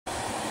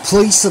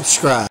Please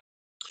subscribe.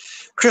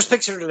 Chris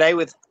Pixar today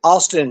with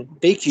Austin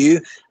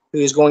Vigue, who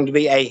is going to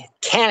be a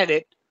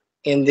candidate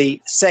in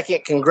the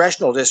 2nd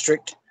Congressional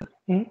District.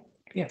 Mm-hmm.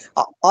 Yes.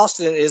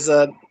 Austin is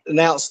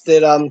announced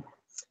that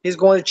he's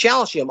going to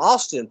challenge him.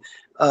 Austin,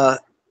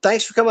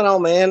 thanks for coming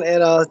on, man.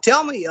 And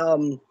tell me,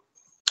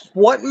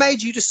 what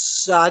made you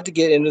decide to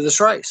get into this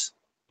race?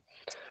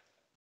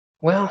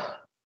 Well,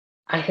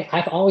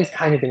 I've always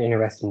kind of been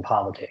interested in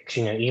politics,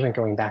 even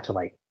going back to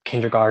like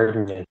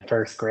kindergarten and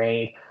first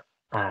grade.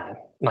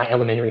 My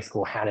elementary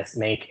school had us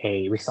make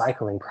a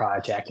recycling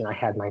project, and I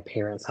had my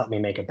parents help me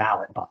make a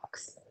ballot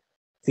box.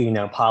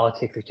 So,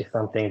 politics is just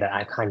something that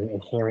I've kind of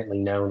inherently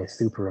known is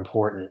super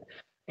important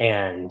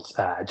and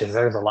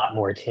deserves a lot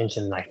more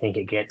attention than I think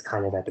it gets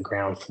kind of at the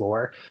ground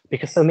floor,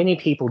 because so many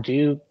people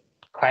do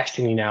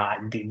question,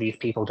 these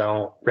people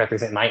don't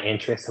represent my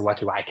interests, so what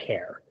do I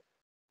care?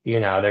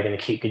 They're going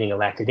to keep getting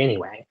elected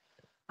anyway.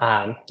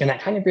 And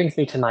that kind of brings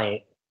me to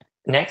my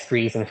next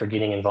reason for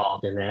getting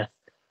involved in this.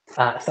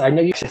 So I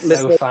know you're just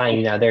so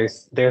fine.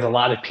 There's a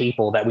lot of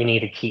people that we need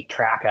to keep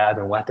track of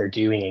and what they're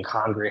doing in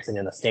Congress and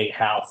in the state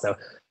house. So,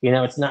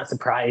 it's not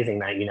surprising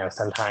that,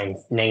 sometimes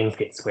names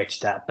get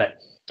switched up. But,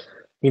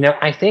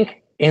 I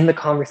think in the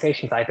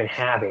conversations I've been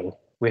having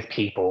with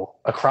people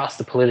across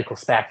the political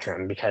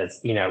spectrum,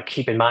 because,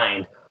 keep in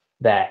mind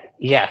that,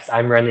 yes,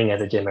 I'm running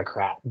as a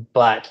Democrat,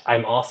 but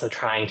I'm also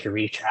trying to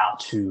reach out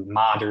to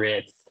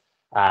moderates,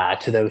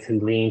 to those who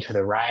lean to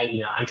the right.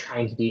 I'm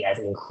trying to be as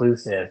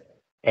inclusive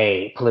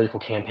a political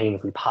campaign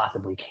as we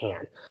possibly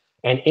can.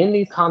 And in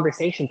these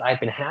conversations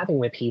I've been having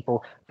with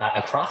people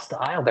across the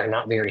aisle, they're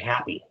not very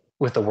happy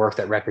with the work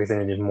that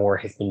Representative Moore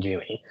has been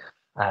doing.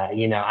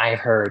 I've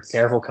heard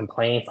several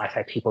complaints. I've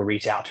had people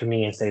reach out to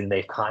me and say that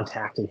they've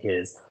contacted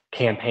his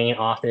campaign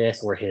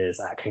office or his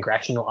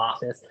congressional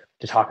office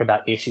to talk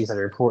about issues that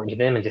are important to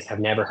them and just have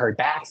never heard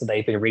back. So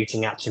they've been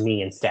reaching out to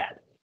me instead.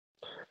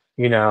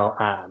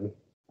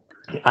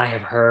 I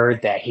have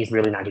heard that he's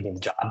really not getting the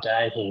job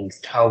done. He's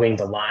towing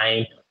the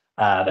line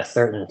of a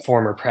certain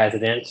former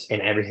president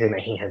in everything that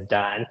he has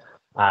done,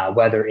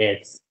 whether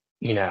it's,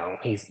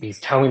 he's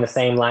towing the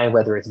same line,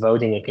 whether it's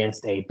voting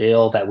against a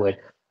bill that would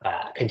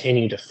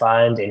continue to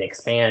fund and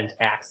expand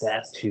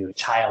access to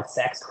child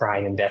sex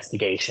crime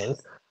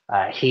investigations.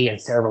 He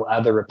and several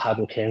other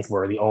Republicans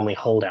were the only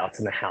holdouts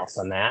in the House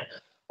on that.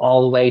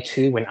 All the way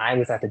to when I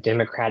was at the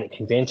Democratic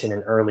Convention in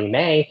early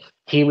May,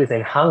 he was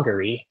in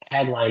Hungary,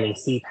 headlining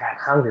CPAC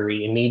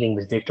Hungary and meeting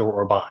with Viktor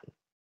Orban.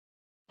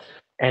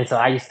 And so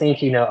I just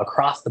think,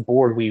 across the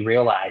board, we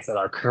realize that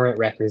our current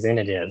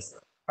representatives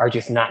are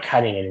just not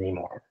cutting it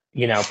anymore.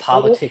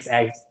 Politics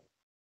as...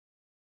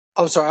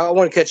 I'm sorry, I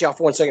want to cut you off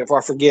for 1 second before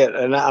I forget,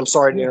 and I'm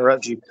sorry to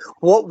interrupt you.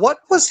 What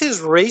was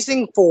his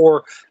reasoning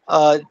for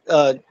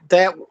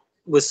that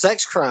with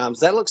sex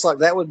crimes? That looks like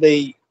that would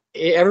be,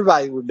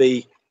 everybody would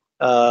be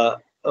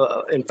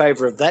in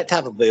favor of that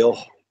type of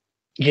bill.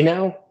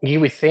 You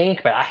would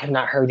think, but I have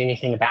not heard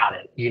anything about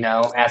it.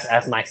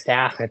 As my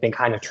staff have been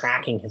kind of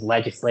tracking his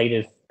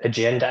legislative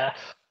agenda,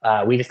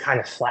 we just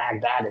kind of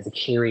flagged that as a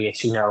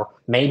curious,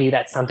 maybe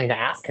that's something to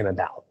ask him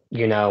about.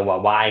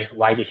 Well,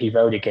 why did he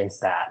vote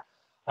against that?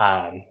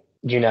 I'd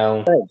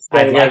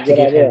like to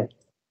give him,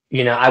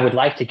 I would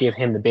like to give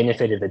him the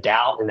benefit of the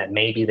doubt and that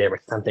maybe there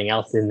was something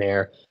else in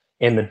there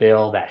in the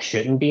bill that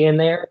shouldn't be in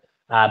there.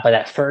 But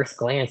at first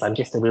glance, I'm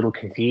just a little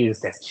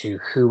confused as to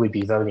who would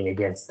be voting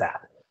against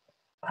that.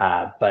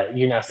 But,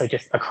 so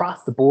just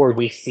across the board,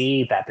 we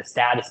see that the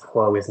status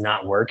quo is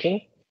not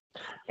working.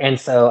 And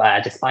so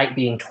despite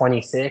being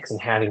 26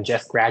 and having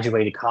just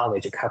graduated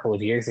college a couple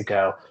of years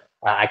ago,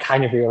 I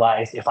kind of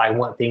realized if I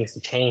want things to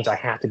change, I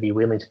have to be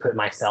willing to put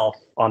myself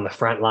on the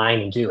front line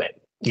and do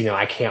it.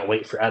 I can't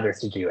wait for others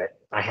to do it.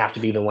 I have to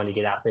be the one to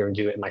get out there and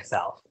do it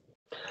myself.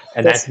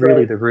 And that's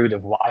really the root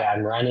of why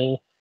I'm running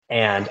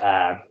and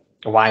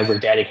why we're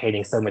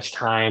dedicating so much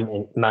time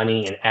and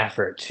money and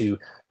effort to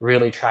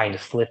really trying to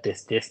flip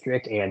this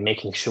district and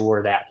making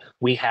sure that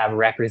we have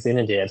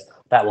representatives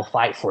that will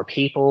fight for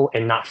people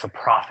and not for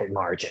profit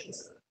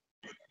margins.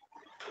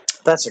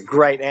 That's a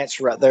great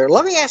answer right there.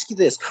 Let me ask you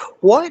this: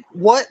 what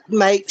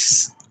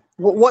makes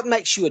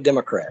you a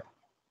Democrat?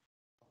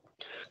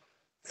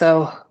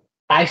 So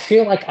I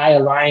feel like I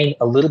align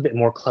a little bit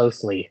more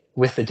closely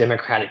with the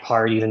Democratic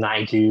Party than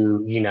I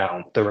do,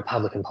 the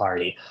Republican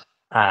Party.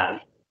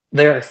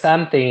 There are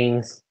some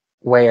things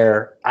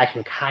where I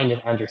can kind of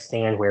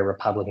understand where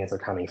Republicans are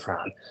coming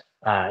from.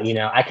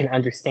 I can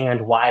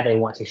understand why they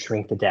want to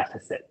shrink the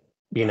deficit.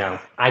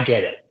 I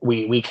get it.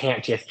 We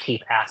can't just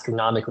keep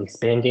astronomically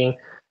spending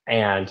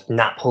and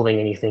not pulling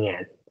anything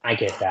in. I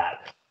get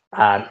that.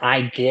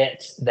 I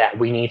get that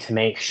we need to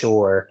make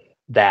sure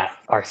that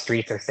our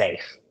streets are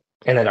safe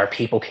and that our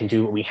people can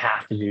do what we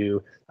have to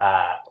do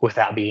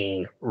without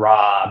being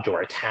robbed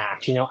or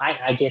attacked.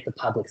 I get the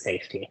public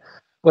safety.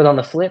 But on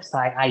the flip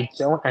side, I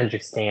don't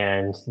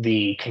understand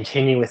the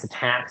continuous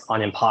attacks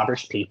on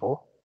impoverished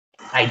people.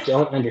 I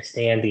don't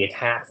understand the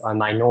attacks on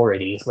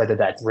minorities, whether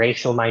that's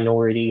racial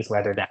minorities,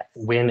 whether that's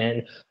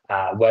women,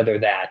 whether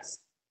that's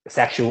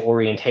sexual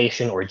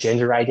orientation or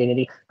gender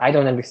identity. I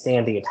don't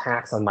understand the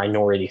attacks on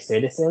minority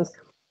citizens.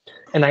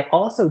 And I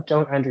also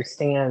don't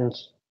understand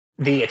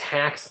the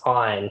attacks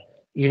on,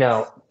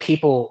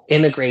 people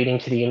immigrating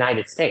to the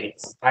United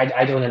States.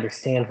 I don't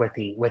understand what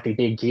the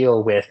big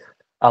deal with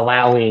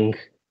allowing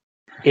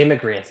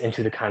immigrants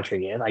into the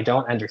country is. I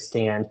don't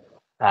understand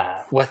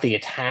what the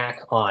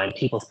attack on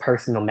people's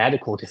personal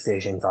medical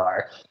decisions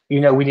are.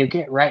 When you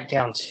get right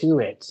down to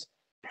it,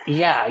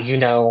 yeah,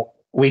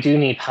 we do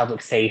need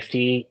public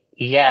safety.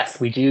 Yes,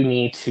 we do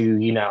need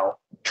to,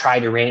 try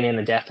to rein in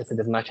the deficit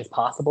as much as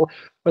possible.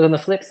 But on the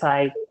flip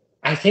side,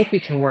 I think we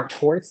can work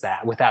towards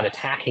that without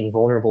attacking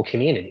vulnerable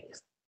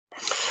communities.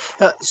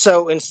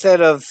 So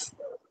instead of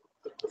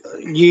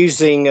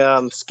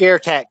using scare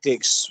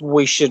tactics,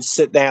 we should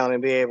sit down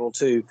and be able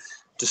to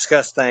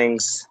discuss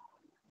things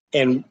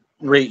and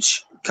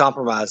reach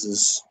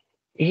compromises.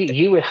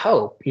 You would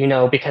hope,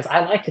 because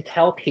I like to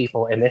tell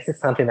people, and this is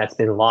something that's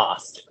been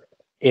lost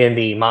in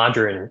the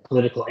modern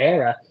political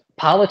era,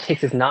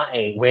 politics is not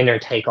a winner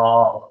take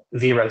all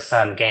zero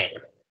sum game.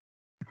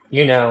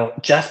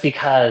 Just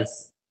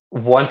because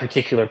one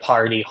particular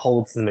party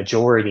holds the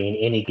majority in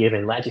any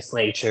given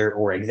legislature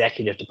or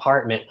executive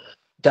department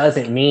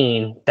doesn't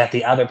mean that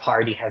the other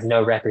party has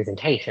no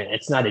representation.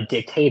 It's not a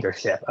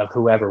dictatorship of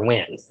whoever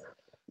wins.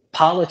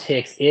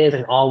 Politics is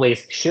and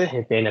always should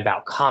have been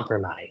about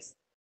compromise.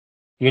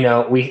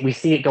 We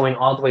see it going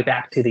all the way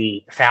back to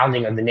the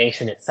founding of the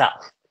nation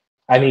itself.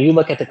 I mean, you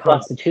look at the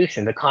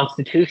Constitution. The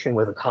Constitution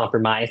was a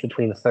compromise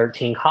between the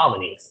 13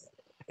 colonies.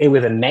 It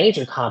was a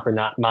major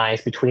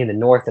compromise between the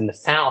North and the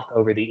South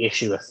over the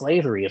issue of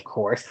slavery, of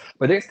course,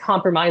 but there's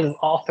compromises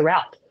all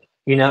throughout.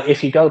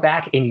 If you go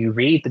back and you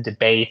read the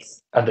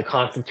debates of the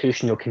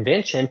Constitutional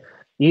Convention,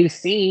 you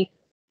see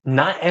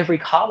not every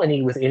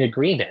colony was in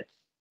agreement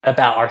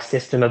about our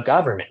system of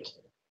government.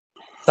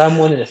 Some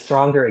wanted a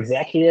stronger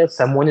executive,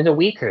 some wanted a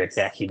weaker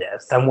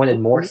executive, some wanted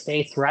more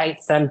states'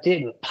 rights, some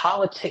didn't.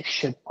 Politics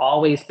should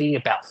always be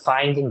about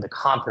finding the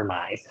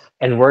compromise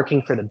and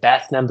working for the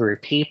best number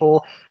of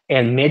people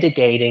and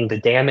mitigating the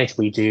damage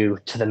we do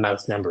to the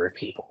most number of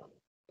people.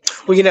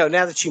 Well,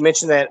 now that you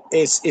mention that,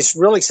 it's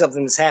really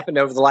something that's happened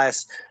over the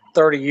last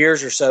 30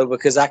 years or so,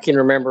 because I can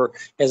remember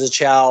as a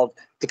child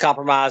the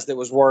compromise that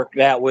was worked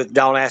out with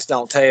Don't Ask,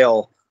 Don't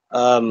Tell,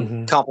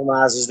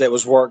 compromises that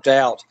was worked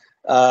out,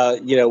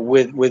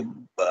 with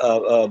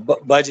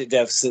budget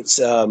deficits.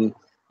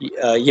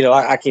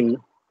 I can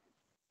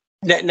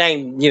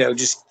name,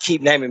 just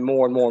keep naming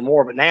more and more and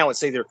more. But now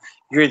it's either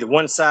you're either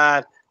one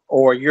side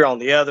or you're on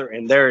the other,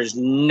 and there is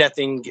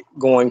nothing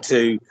going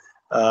to,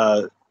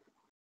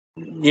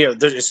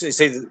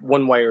 it's either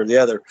one way or the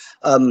other.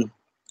 One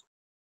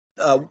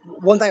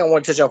thing I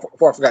want to touch on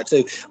before I forgot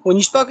too, when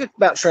you spoke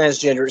about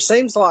transgender, it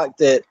seems like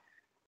that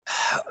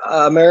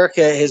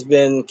America has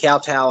been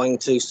kowtowing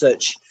to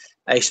such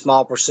a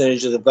small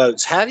percentage of the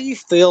votes. How do you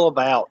feel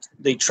about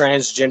the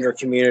transgender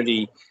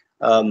community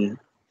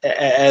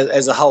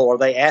as a whole? Are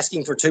they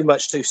asking for too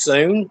much too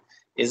soon?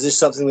 Is this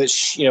something that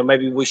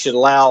maybe we should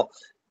allow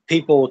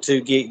people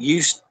to get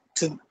used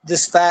to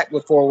this fact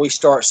before we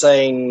start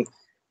saying,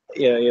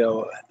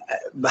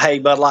 hey,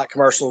 Bud Light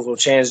commercials will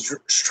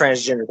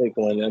transgender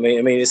people in? I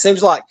mean, it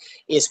seems like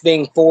it's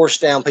being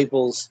forced down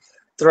people's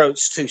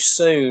throats too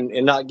soon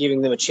and not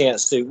giving them a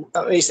chance to.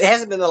 It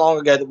hasn't been that long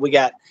ago that we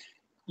got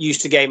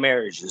used to gay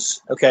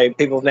marriages. Okay,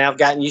 people have now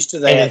gotten used to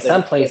that. And in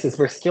some places,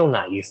 we're still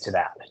not used to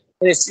that.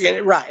 It's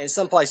right. In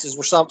some places,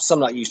 we're some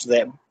not used to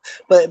that,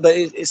 but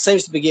it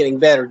seems to be getting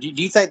better. Do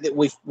you think that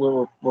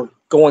we're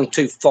going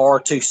too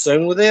far too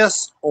soon with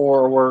this,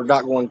 or we're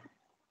not going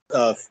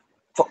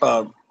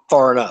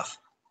far enough?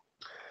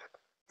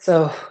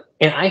 So,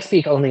 and I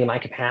speak only in my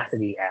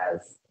capacity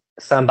as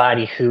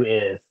somebody who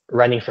is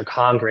running for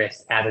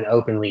Congress as an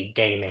openly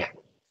gay man.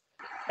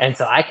 And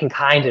so I can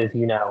kind of,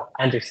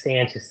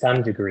 understand to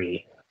some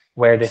degree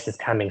where this is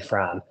coming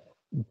from.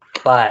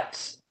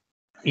 But,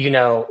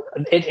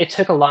 it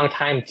took a long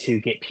time to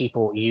get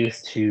people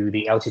used to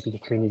the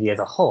LGBT community as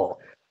a whole.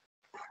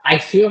 I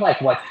feel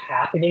like what's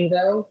happening,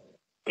 though,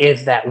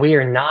 is that we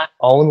are not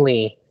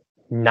only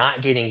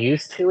not getting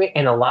used to it,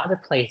 in a lot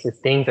of places,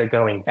 things are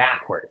going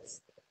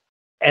backwards.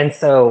 And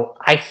so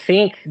I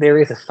think there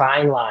is a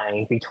fine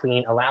line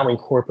between allowing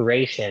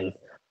corporations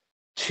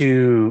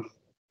to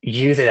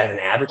use it as an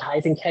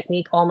advertising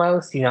technique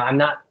almost. I'm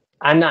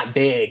not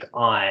big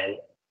on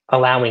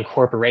allowing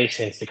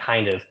corporations to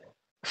kind of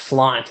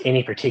flaunt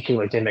any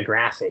particular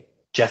demographic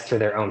just for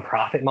their own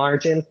profit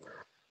margin.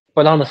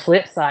 But on the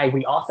flip side,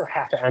 we also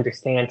have to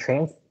understand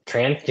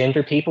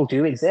transgender people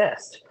do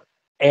exist.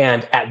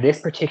 And at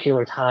this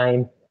particular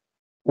time,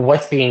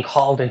 what's being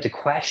called into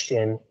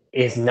question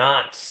is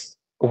not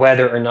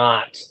whether or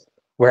not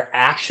we're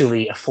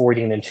actually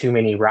affording them too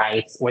many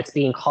rights. What's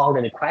being called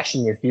into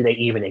question is, do they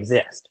even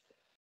exist?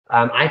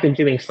 I've been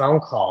doing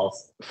phone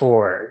calls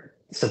for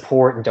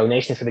support and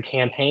donations for the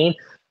campaign.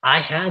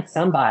 I had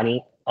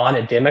somebody on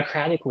a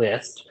Democratic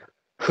list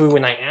who,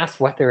 when I asked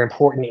what their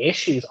important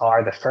issues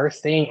are, the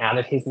first thing out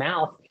of his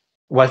mouth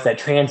was that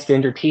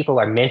transgender people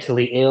are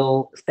mentally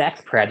ill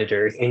sex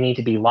predators and need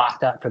to be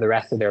locked up for the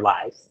rest of their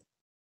lives.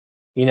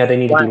 You know, they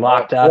need to be Wow.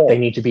 locked up, Yeah. they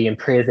need to be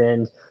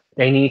imprisoned,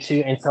 they need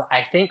to. And so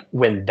I think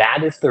when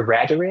that is the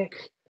rhetoric,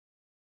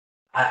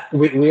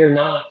 we're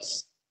not.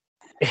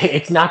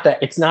 It's not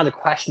a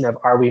question of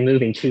are we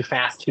moving too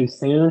fast too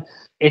soon.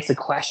 It's a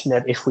question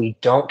of if we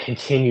don't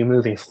continue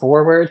moving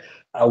forward,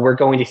 we're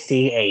going to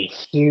see a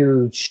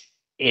huge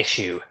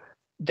issue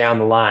down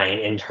the line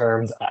in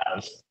terms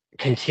of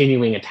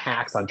continuing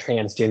attacks on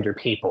transgender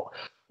people.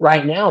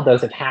 Right now,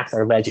 those attacks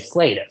are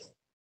legislative.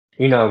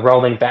 You know,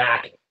 rolling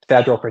back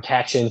federal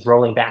protections,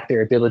 rolling back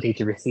their ability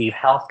to receive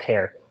health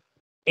care.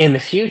 In the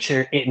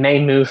future, it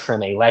may move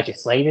from a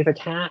legislative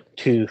attack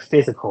to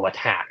physical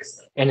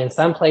attacks. And in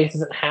some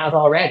places, it has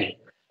already.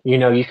 You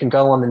know, you can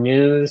go on the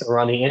news or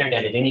on the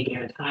internet at any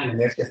given time, and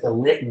there's just a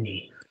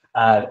litany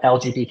of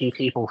LGBT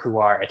people who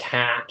are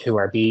attacked, who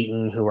are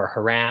beaten, who are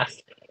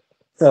harassed.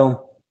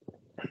 So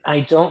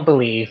I don't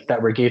believe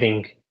that we're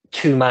giving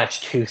too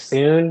much too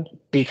soon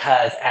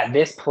because at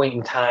this point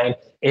in time,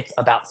 it's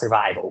about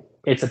survival.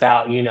 It's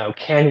about, you know,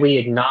 can we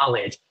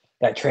acknowledge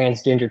that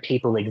transgender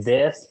people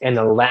exist and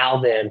allow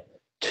them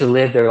to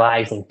live their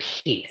lives in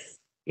peace?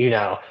 You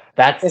know,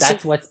 And see,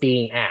 that's what's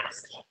being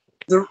asked.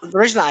 the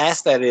reason I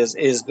ask that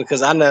is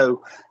because I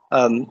know,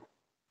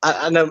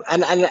 I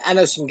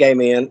know some gay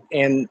men,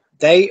 and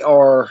they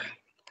are,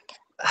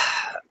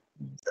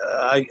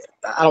 I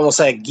don't want to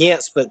say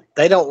against, but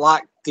they don't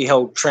like the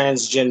whole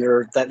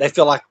transgender. That they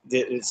feel like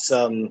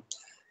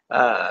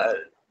uh,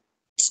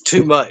 it's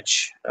too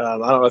much. I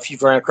don't know if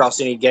you've run across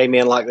any gay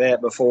men like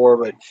that before,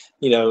 but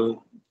you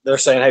know they're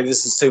saying, "Hey,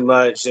 this is too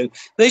much." And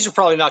these are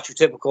probably not your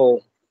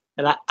typical.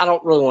 And I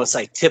don't really want to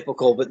say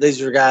typical, but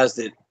these are guys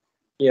that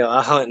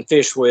I hunt and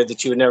fish with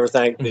that you would never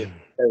think that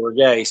they were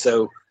gay.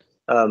 So,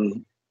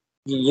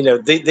 these are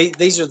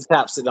the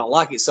types that don't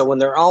like it. So when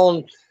their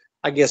own,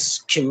 I guess,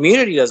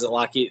 community doesn't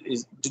like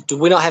it, do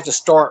we not have to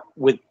start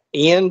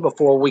within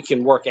before we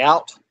can work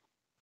out?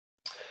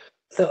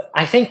 So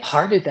I think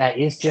part of that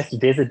is just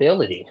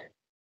visibility.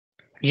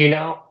 You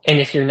know, and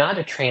if you're not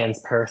a trans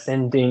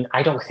person, then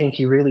I don't think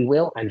you really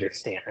will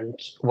understand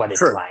what it's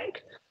True.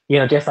 like. You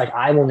know, just like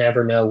I will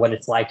never know what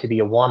it's like to be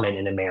a woman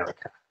in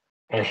America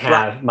and Right.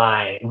 have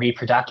my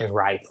reproductive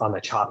rights on the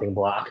chopping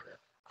block.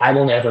 I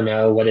will never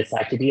know what it's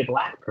like to be a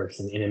black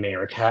person in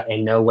America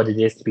and know what it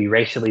is to be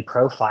racially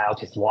profiled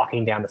just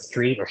walking down the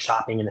street or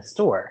shopping in a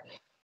store.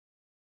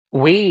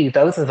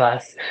 Those of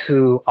us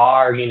who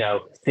are, you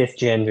know,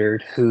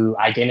 cisgendered, who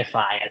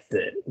identify as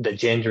the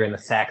gender and the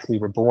sex we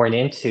were born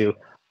into,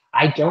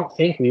 I don't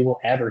think we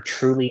will ever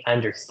truly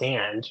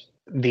understand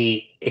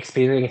the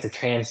experience of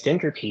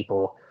transgender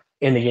people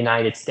in the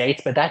United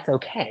States, but that's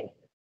okay.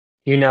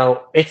 You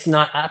know, it's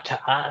not up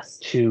to us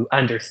to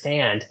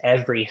understand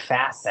every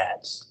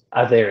facet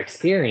of their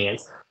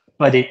experience,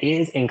 but it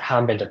is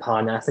incumbent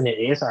upon us and it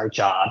is our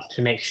job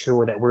to make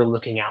sure that we're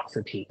looking out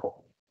for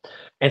people.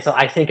 And so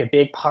I think a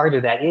big part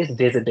of that is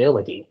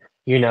visibility.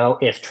 You know,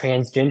 if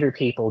transgender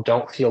people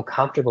don't feel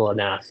comfortable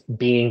enough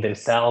being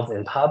themselves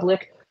in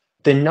public,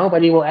 then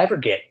nobody will ever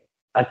get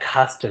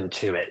accustomed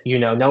to it. You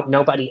know,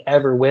 nobody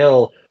ever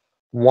will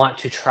want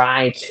to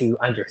try to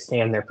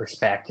understand their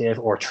perspective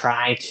or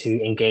try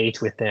to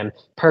engage with them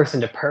person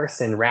to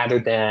person rather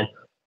than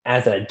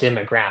as a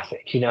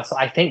demographic. You know, so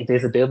I think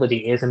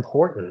visibility is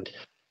important.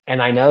 And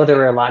I know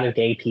there are a lot of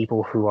gay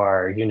people who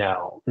are, you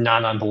know,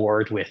 not on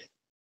board with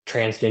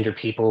transgender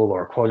people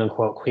or quote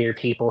unquote queer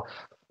people.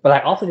 But I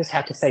also just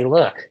have to say,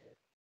 look,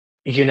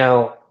 you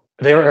know,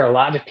 there are a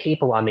lot of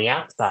people on the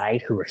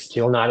outside who are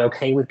still not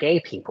okay with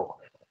gay people.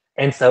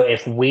 And so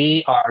if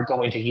we are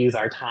going to use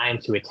our time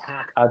to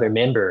attack other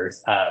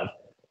members of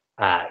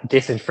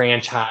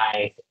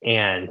disenfranchised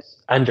and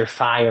under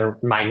fire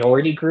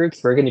minority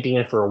groups, we're going to be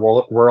in for a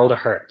world of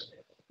hurt.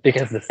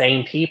 Because the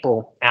same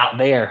people out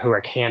there who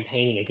are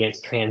campaigning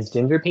against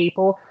transgender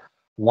people,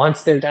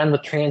 once they're done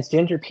with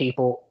transgender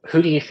people,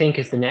 who do you think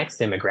is the next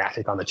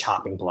demographic on the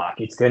chopping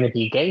block? It's going to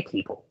be gay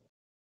people.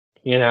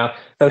 You know,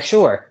 so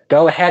sure,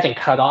 go ahead and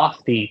cut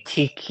off the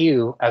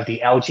TQ of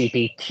the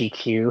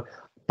LGBTQ,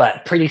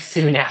 but pretty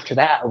soon after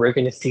that, we're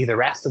going to see the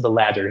rest of the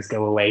letters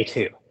go away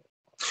too.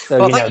 So,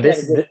 Well, you I know, think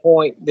you had a good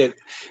point that,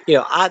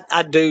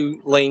 I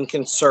do lean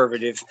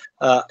conservative.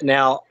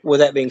 Now, with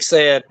that being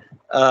said,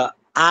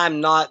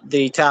 I'm not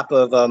the type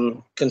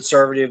of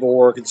conservative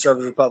or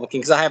conservative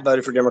Republican because I have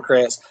voted for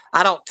Democrats.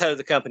 I don't toe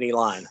the company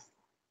line.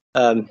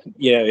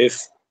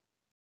 If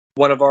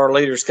one of our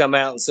leaders come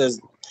out and says,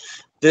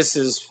 this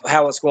is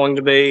how it's going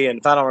to be, and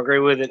if I don't agree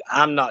with it,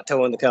 I'm not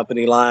towing the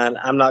company line.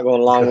 I'm not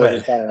going along with it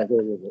if I don't agree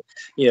with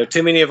it.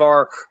 Too many of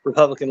our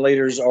Republican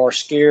leaders are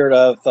scared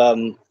of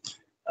the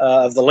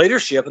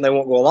leadership and they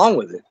won't go along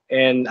with it.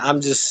 And I'm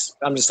just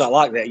not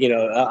like that.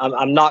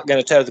 I'm not going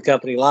to toe the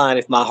company line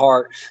if my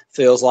heart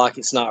feels like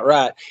it's not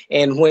right.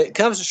 And when it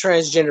comes to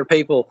transgender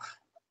people,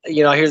 I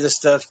hear this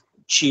stuff,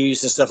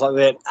 choose and stuff like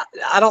that.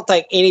 I don't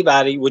think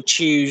anybody would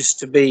choose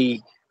to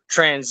be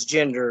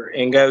transgender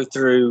and go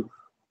through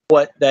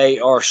what they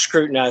are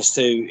scrutinized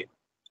to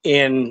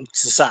in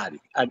society.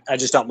 I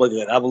just don't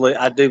believe that.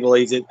 I do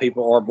believe that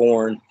people are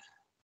born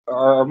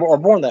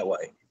that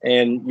way,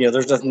 and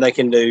there's nothing they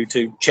can do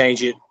to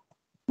change it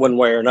one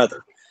way or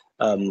another.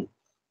 Um,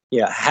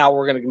 how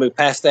we're going to move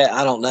past that,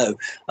 I don't know.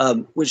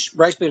 Which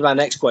brings me to my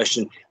next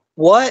question: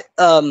 what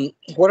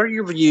are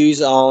your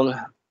views on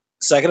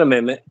Second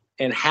Amendment,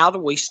 and how do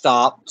we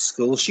stop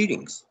school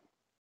shootings?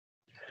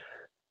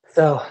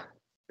 So,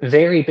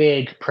 very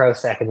big pro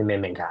Second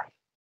Amendment guy.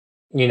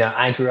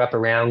 I grew up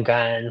around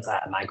guns.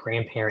 My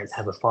grandparents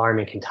have a farm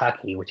in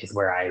Kentucky, which is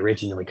where I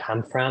originally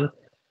come from.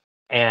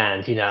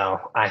 And,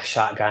 I've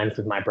shot guns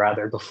with my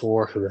brother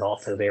before, who is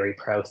also very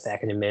pro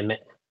Second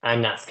Amendment.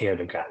 I'm not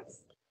scared of guns.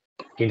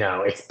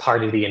 It's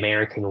part of the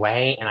American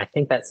way. And I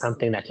think that's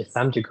something that to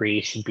some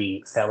degree should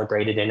be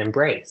celebrated and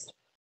embraced.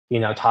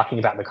 Talking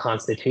about the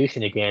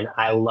Constitution again,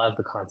 I love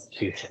the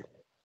Constitution.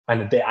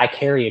 I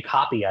carry a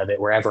copy of it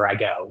wherever I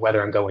go,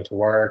 whether I'm going to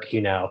work,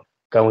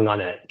 going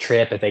on a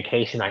trip, a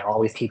vacation, I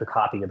always keep a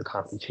copy of the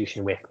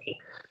Constitution with me.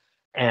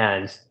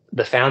 And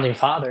the founding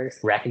fathers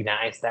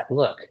recognized that,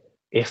 look,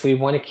 if we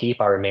want to keep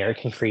our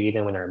American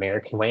freedom and our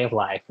American way of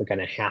life, we're going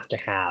to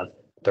have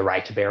the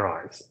right to bear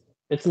arms.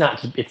 It's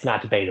not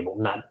debatable,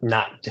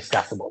 not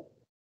discussable.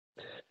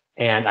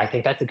 And I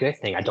think that's a good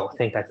thing. I don't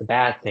think that's a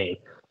bad thing.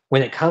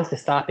 When it comes to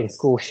stopping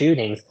school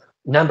shootings,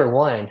 number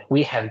one,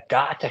 we have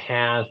got to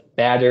have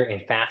better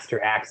and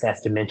faster access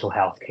to mental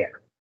health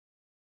care.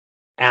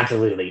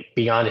 Absolutely,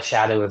 beyond a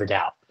shadow of a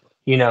doubt.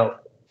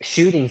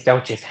 Shootings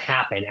don't just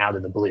happen out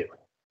of the blue.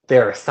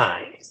 There are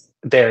signs.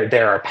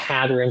 There are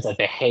patterns of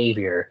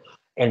behavior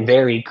and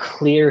very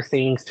clear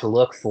things to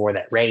look for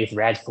that raise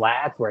red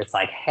flags where it's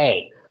like,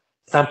 hey,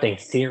 something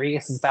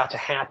serious is about to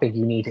happen.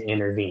 You need to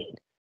intervene.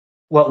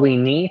 What we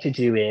need to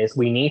do is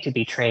we need to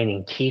be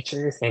training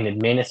teachers and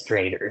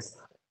administrators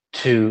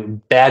to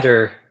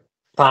better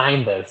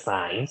find those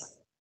signs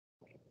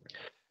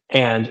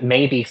and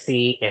maybe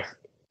see if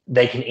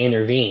they can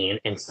intervene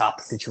and stop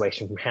the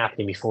situation from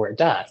happening before it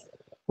does.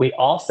 We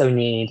also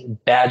need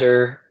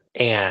better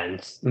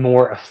and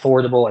more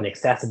affordable and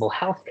accessible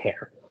health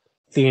care.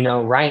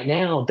 So, right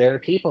now, there are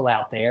people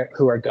out there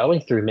who are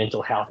going through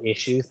mental health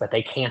issues, but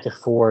they can't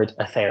afford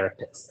a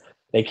therapist.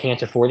 They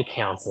can't afford a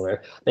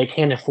counselor. They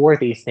can't afford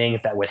these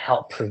things that would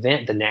help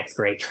prevent the next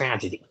great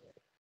tragedy.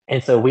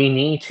 And so we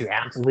need to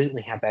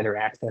absolutely have better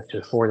access to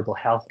affordable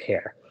health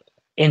care.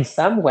 In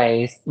some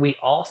ways, we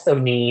also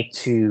need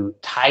to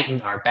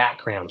tighten our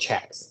background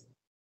checks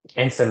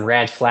and some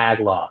red flag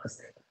laws.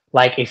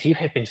 Like if you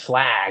have been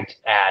flagged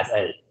as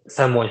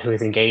someone who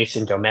is engaged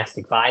in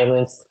domestic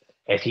violence,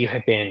 if you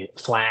have been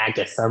flagged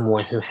as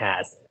someone who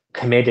has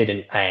committed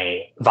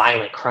a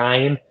violent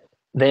crime,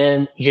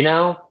 then,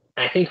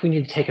 I think we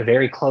need to take a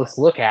very close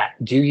look at,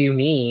 do you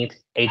need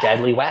a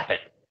deadly weapon?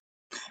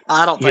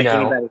 I don't think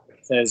anybody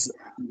says,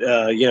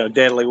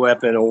 deadly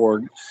weapon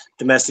or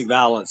domestic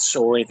violence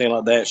or anything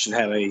like that should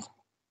have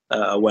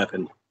a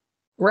weapon.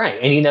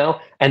 Right. And,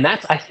 and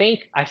that's, I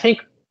think,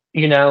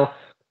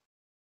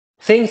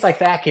 things like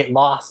that get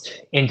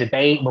lost in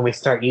debate when we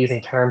start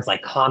using terms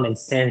like common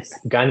sense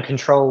gun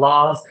control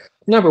laws.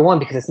 Number one,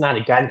 because it's not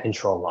a gun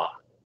control law.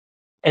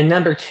 And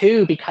number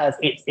two, because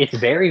it's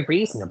very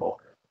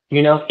reasonable.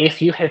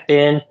 If you have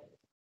been,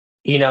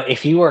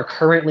 if you are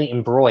currently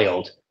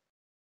embroiled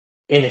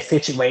in a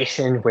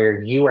situation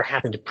where you are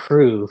having to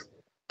prove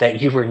that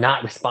you were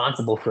not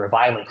responsible for a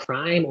violent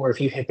crime, or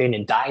if you have been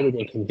indicted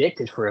and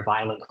convicted for a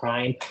violent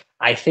crime,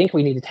 I think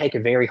we need to take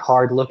a very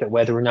hard look at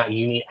whether or not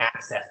you need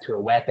access to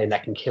a weapon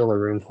that can kill a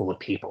room full of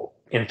people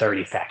in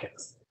 30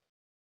 seconds.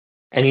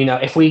 And,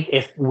 if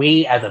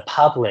we as a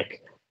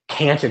public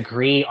can't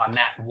agree on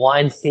that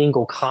one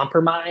single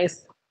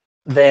compromise,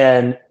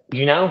 then,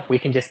 we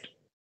can just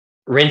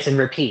rinse and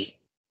repeat.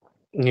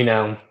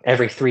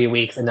 Every 3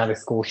 weeks, another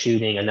school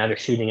shooting, another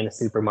shooting in a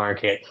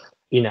supermarket.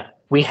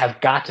 We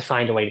have got to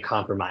find a way to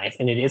compromise,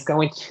 and it is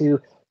going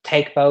to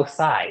take both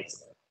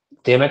sides.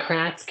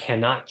 Democrats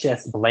cannot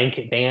just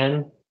blanket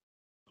ban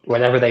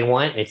whatever they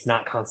want. It's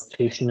not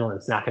constitutional.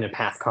 It's not going to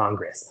pass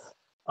Congress.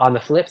 On the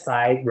flip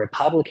side,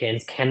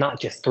 Republicans cannot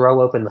just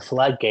throw open the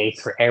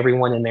floodgates for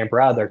everyone and their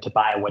brother to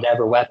buy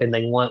whatever weapon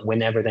they want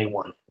whenever they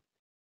want.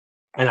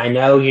 And I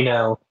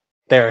know,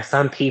 there are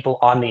some people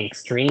on the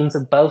extremes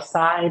of both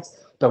sides,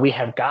 but we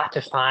have got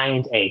to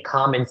find a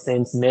common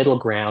sense middle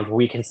ground where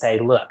we can say,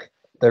 look,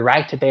 the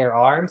right to bear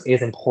arms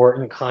is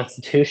important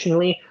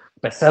constitutionally,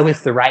 but so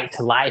is the right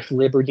to life,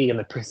 liberty, and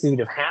the pursuit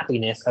of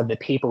happiness of the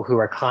people who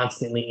are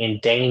constantly in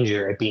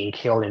danger of being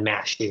killed in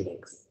mass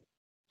shootings.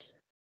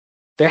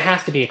 There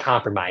has to be a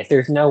compromise.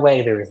 There's no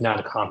way there is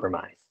not a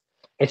compromise.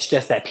 It's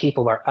just that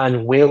people are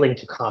unwilling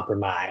to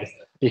compromise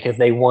because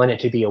they want it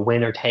to be a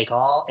winner take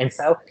all. And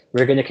so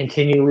we're going to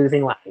continue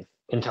losing life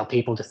until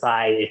people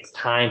decide it's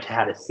time to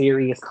have a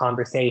serious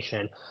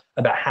conversation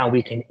about how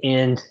we can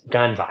end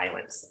gun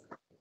violence.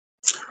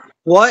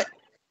 What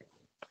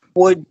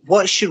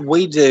should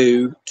we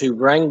do to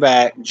bring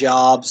back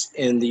jobs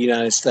in the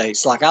United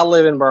States? Like I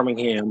live in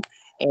Birmingham,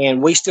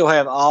 and we still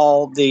have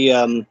all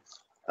the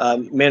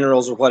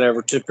minerals or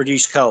whatever to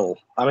produce coal.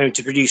 I mean,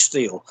 to produce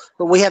steel.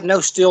 But we have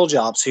no steel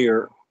jobs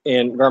here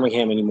in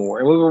Birmingham anymore.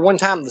 And we were one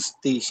time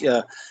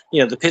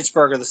the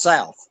Pittsburgh of the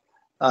South,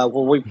 where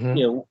we,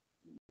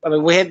 I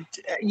mean, we had,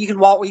 you could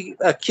walk,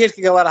 a kid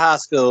could go out of high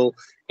school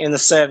in the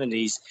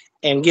 70s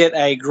and get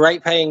a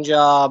great paying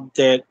job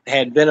that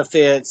had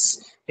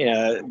benefits,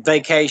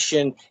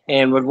 vacation,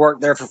 and would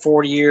work there for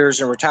 40 years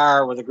and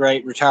retire with a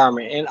great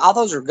retirement. And all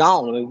those are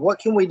gone. I mean, what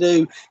can we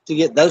do to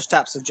get those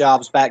types of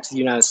jobs back to the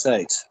United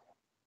States?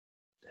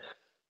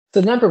 So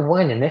number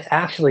one, and this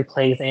actually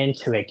plays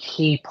into a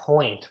key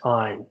point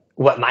on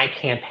what my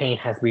campaign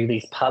has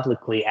released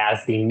publicly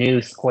as the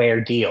new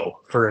square deal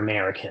for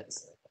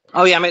Americans.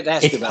 Oh, yeah, I meant to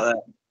ask you about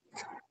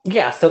that.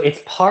 Yeah, so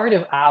it's part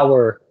of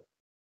our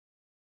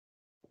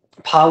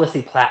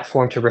policy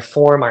platform to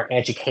reform our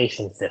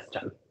education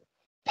system.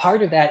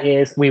 Part of that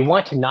is we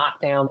want to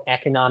knock down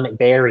economic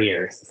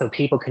barriers so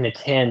people can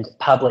attend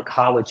public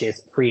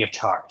colleges free of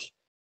charge.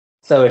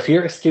 So if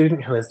you're a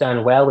student who has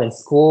done well in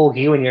school,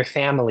 you and your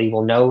family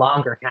will no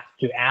longer have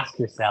to ask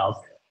yourselves,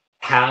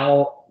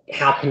 how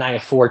can I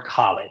afford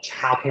college?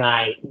 How can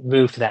I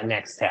move to that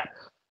next step?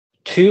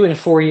 2- and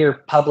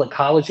 4-year public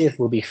colleges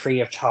will be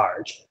free of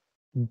charge,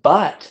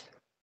 but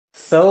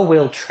so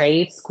will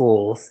trade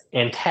schools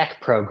and tech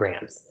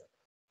programs.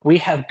 We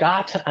have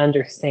got to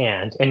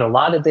understand, and a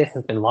lot of this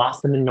has been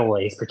lost in the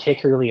noise,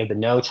 particularly of the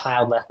No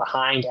Child Left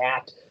Behind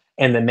Act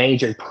and the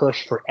major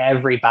push for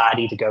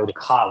everybody to go to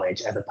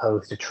college as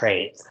opposed to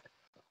trades.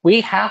 We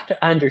have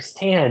to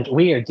understand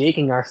we are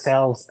digging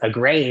ourselves a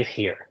grave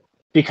here,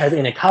 because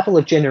in a couple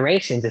of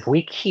generations, if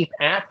we keep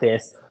at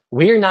this,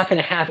 we're not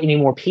going to have any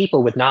more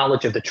people with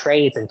knowledge of the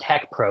trades and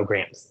tech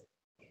programs.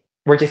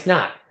 We're just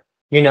not.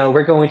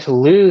 We're going to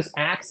lose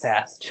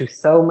access to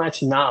so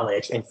much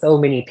knowledge and so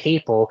many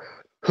people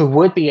who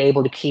would be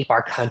able to keep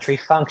our country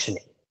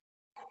functioning.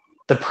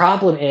 The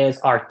problem is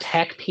our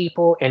tech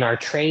people and our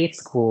trade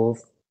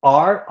schools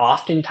are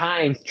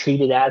oftentimes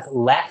treated as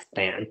less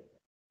than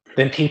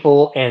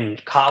people in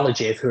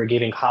colleges who are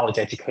giving college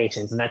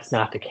educations, and that's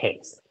not the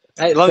case.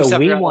 Hey, let me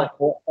stop you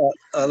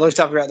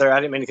right there. I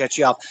didn't mean to cut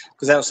you off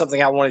because that was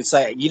something I wanted to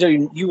say.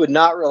 You would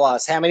not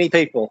realize how many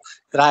people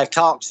that I've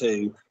talked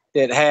to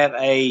that have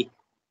a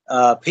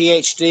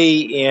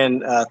PhD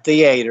in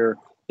theater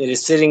that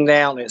is sitting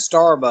down at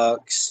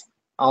Starbucks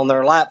on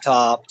their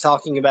laptop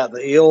talking about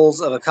the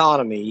ills of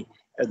economy,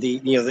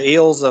 the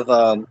ills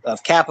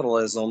of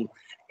capitalism,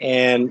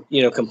 and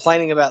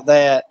complaining about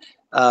that,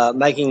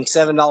 making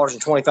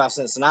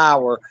 $7.25 an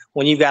hour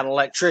when you've got an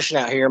electrician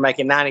out here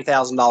making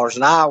 $90,000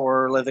 an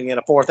hour, living in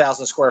a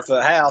 4,000 square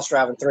foot house,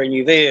 driving 3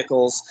 new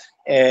vehicles,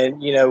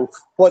 and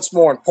what's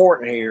more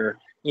important here?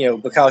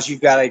 Because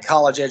you've got a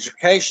college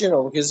education,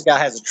 or because this guy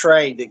has a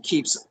trade that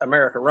keeps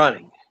America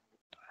running.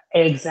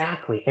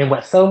 Exactly. And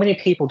what so many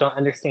people don't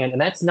understand, and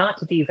that's not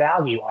to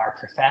devalue our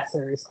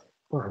professors.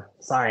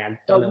 Sorry, I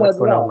don't know what's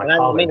going on with my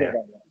collar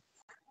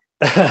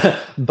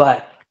there.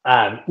 But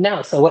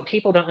no, so what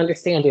people don't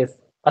understand is,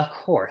 of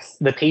course,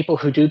 the people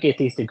who do get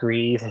these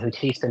degrees and who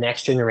teach the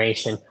next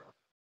generation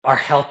are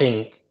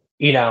helping,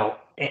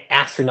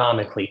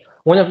 astronomically.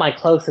 One of my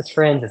closest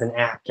friends is an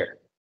actor.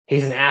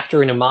 He's an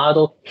actor and a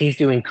model. He's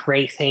doing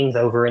great things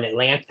over in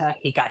Atlanta.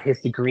 He got his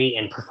degree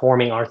in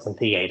performing arts and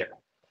theater.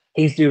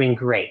 He's doing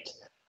great.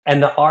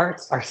 And the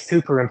arts are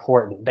super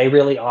important. They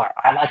really are.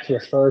 I like to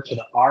refer to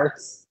the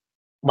arts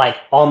like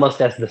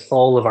almost as the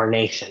soul of our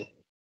nation,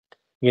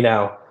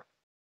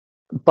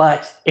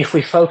 But if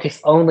we focus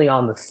only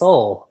on the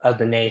soul of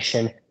the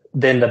nation,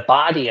 then the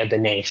body of the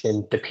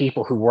nation, the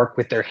people who work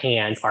with their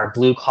hands, our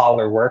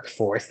blue-collar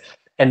workforce,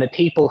 and the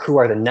people who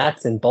are the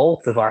nuts and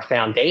bolts of our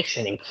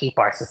foundation and keep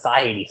our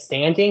society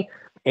standing,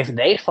 if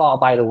they fall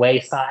by the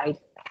wayside,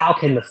 how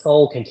can the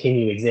soul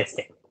continue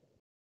existing?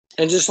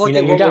 And just look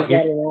at what we've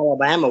got in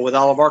Alabama with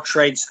all of our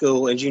trade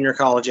school and junior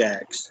college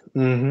acts.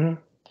 Mm-hmm.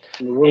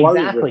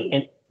 Exactly.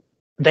 And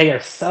they are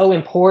so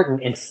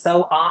important, and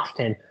so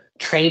often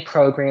trade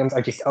programs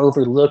are just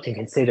overlooked and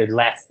considered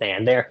less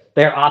than.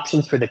 They're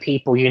options for the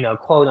people,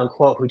 quote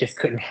unquote, who just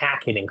couldn't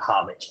hack it in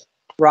college.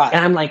 Right.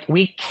 And I'm like,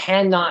 we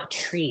cannot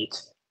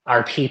treat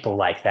our people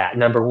like that.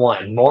 Number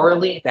one,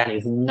 morally, that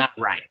is not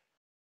right.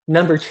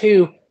 Number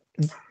two,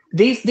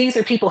 these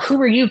are people,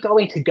 who are you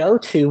going to go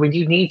to when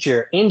you need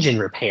your engine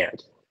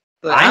repaired?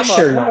 I'm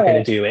sure not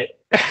going to do it.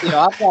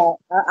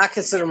 I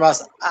consider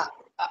myself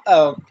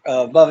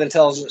above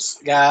intelligence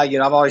guy.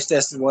 I've always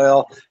tested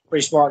well,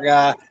 pretty smart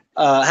guy.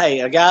 Hey,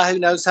 a guy who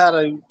knows how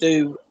to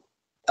do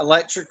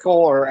electrical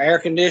or air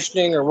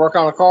conditioning or work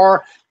on a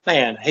car,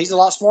 man, he's a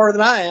lot smarter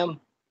than I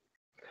am.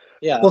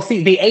 Yeah. Well,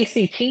 see, the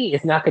ACT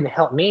is not going to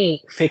help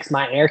me fix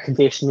my air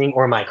conditioning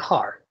or my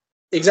car.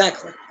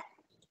 Exactly.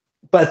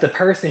 But the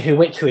person who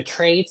went to a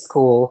trade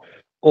school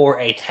or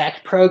a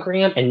tech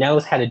program and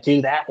knows how to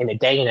do that in a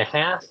day and a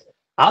half,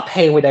 I'll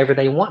pay whatever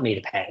they want me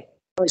to pay.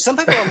 Some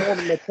people are more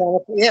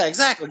mechanical. Yeah,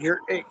 exactly.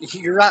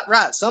 You're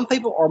right. Some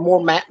people are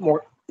more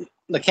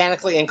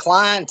mechanically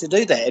inclined to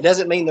do that. It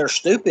doesn't mean they're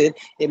stupid.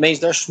 It means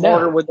they're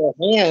smarter with their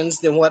hands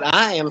than what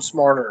I am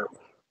smarter.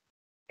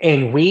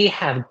 And we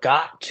have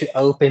got to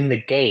open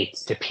the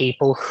gates to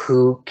people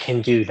who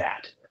can do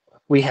that.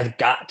 We have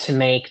got to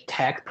make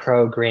tech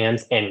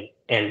programs and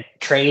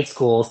trade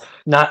schools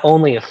not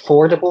only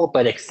affordable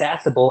but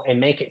accessible and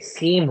make it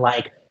seem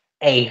like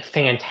a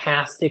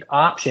fantastic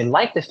option,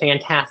 like the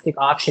fantastic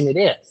option it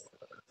is.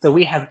 So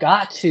we have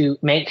got to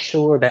make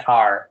sure that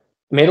our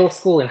middle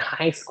school and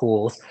high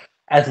schools,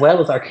 as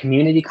well as our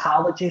community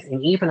colleges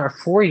and even our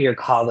four-year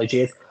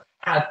colleges,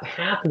 have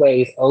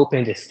pathways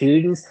open to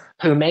students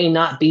who may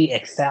not be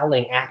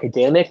excelling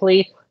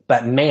academically,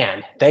 but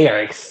man, they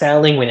are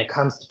excelling when it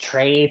comes to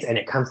trades and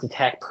it comes to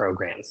tech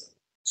programs.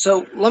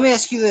 So let me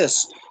ask you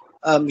this: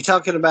 you're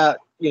talking about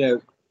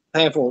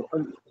paying for.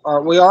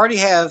 We already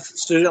have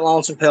student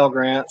loans and Pell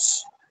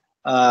Grants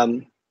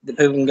that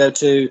people can go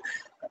to.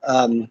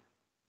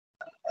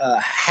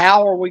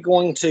 How are we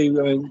going to?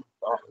 I mean,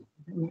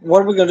 what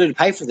are we going to do to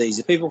pay for these?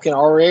 If people can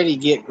already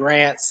get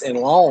grants and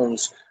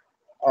loans,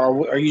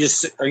 are you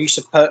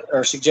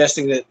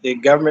suggesting that the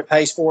government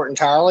pays for it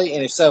entirely?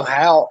 And if so,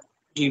 how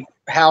do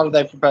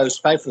they propose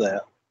to pay for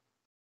that?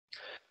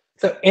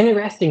 So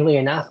interestingly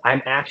enough,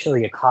 I'm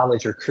actually a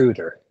college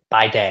recruiter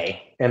by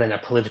day and then a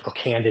political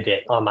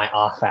candidate on my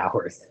off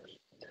hours.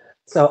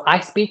 So I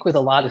speak with a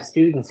lot of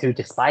students who,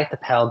 despite the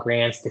Pell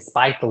Grants,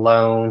 despite the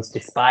loans,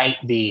 despite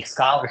the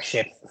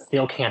scholarships,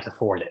 still can't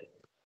afford it.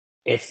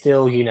 It's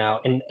still,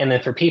 and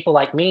then for people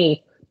like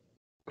me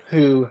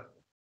who,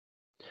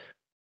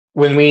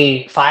 when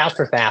we filed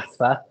for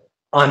FAFSA,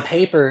 on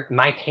paper,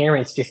 my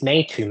parents just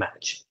made too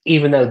much,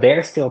 even though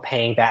they're still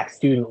paying back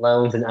student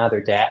loans and other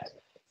debt.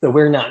 So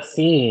we're not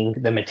seeing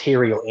the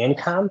material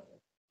income.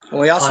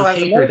 We also have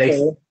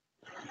paper,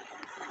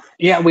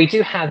 yeah, we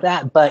do have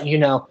that, but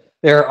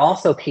there are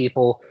also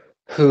people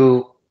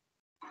who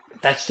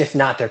that's just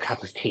not their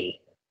cup of tea.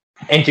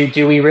 And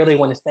do we really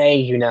want to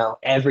say,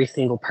 every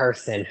single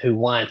person who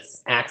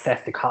wants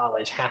access to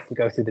college has to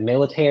go through the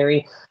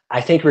military? I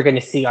think we're going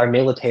to see our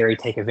military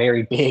take a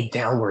very big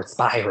downward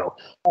spiral.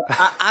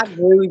 I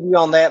agree with you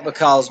on that,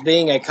 because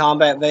being a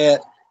combat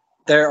vet,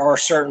 there are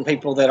certain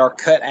people that are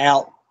cut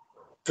out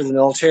for the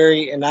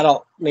military, and I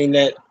don't mean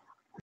that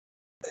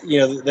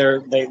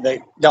they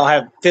don't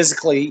have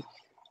physically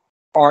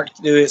aren't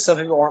to do it. Some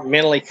people aren't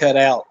mentally cut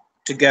out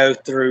to go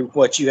through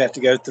what you have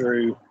to go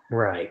through,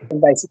 right, in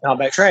basic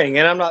combat training.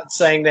 And I'm not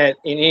saying that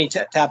in any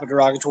type of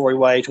derogatory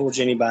way towards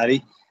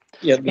anybody.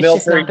 The military,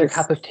 just not their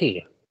cup of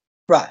tea,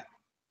 right?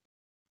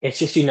 It's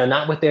just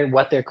not what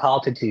they're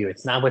called to do.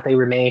 It's not what they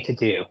were made to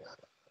do.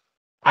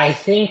 I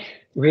think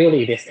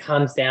really this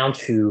comes down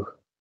to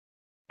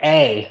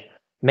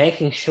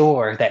making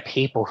sure that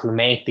people who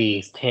make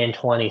these 10,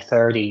 20,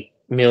 30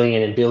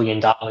 million and billion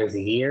dollars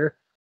a year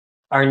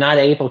are not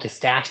able to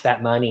stash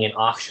that money in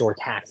offshore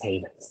tax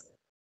havens.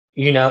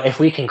 If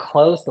we can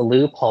close the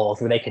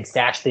loopholes where they can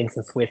stash things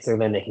in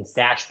Switzerland, they can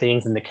stash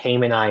things in the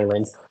Cayman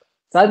Islands,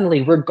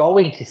 suddenly we're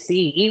going to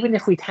see, even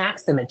if we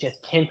tax them at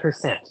just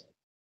 10%,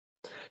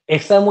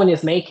 if someone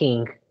is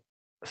making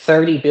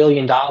 $30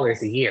 billion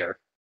a year,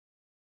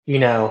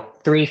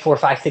 3, 4,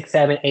 5, 6,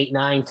 7, 8,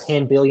 9,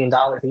 $10 billion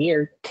a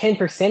year,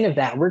 10% of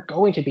that, we're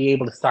going to be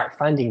able to start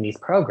funding these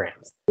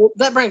programs. Well,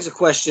 that brings a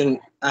question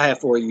I have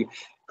for you.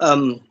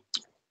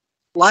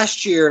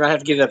 Last year, and I have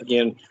to get it up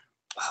again,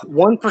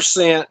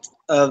 1%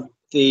 of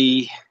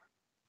the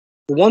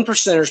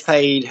 1%ers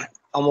paid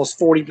almost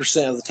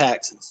 40% of the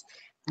taxes.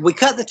 We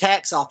cut the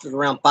tax off at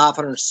around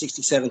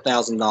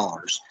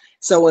 $567,000.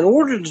 So in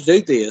order to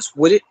do this,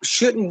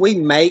 shouldn't we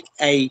make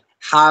a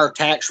higher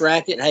tax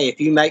bracket? Hey,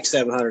 if you make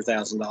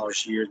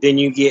 $700,000 a year, then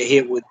you get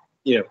hit with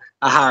a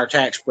higher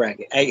tax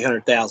bracket,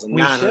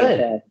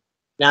 $800,000,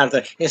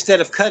 $900,000. Instead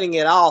of cutting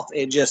it off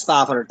at just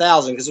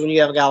 $500,000, because when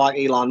you have a guy like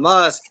Elon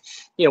Musk,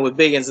 with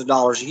billions of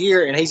dollars a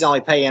year, and he's only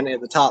paying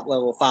at the top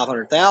level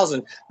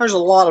 $500,000, there's a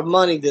lot of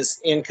money that's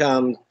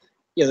income,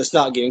 that's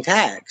not getting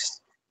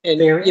taxed.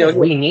 And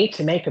we need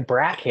to make a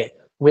bracket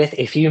with,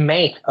 if you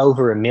make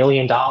over $1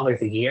 million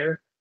a year,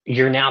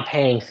 you're now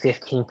paying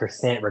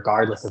 15%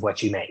 regardless of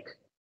what you make.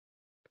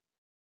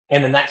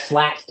 And then that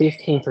flat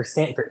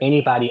 15% for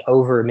anybody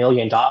over $1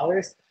 million,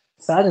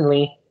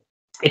 suddenly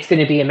it's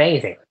going to be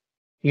amazing.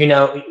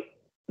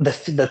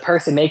 The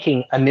person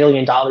making $1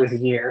 million a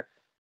year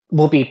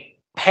will be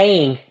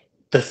paying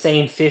the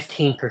same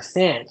 15%,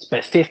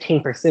 but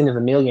 15% of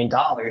 $1 million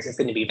is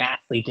going to be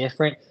vastly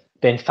different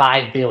than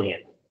 $5 billion.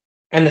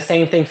 And the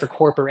same thing for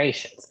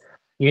corporations.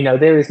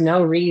 There is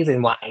no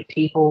reason why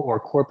people or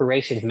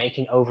corporations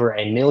making over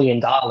 $1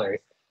 million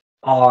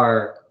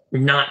are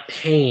not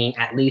paying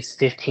at least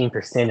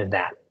 15% of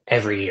that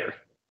every year.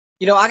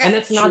 And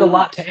that's not a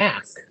lot to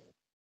ask.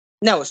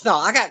 No, it's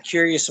not. I got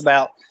curious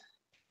about,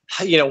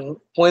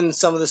 when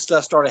some of this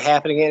stuff started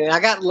happening, and I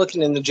got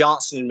looking in the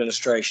Johnson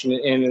administration,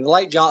 and in the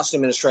late Johnson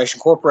administration,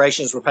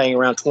 corporations were paying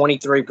around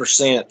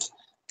 23%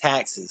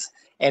 taxes,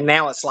 and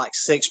now it's like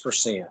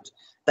 6%.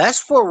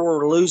 That's where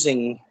we're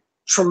losing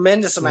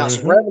tremendous amounts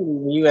of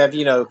revenue. You have,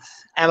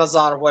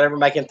 Amazon or whatever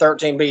making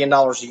 $13 billion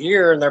a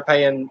year, and they're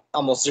paying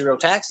almost zero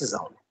taxes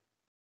on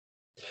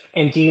it.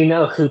 And do you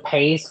know who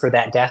pays for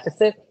that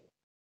deficit?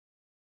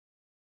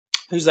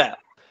 Who's that?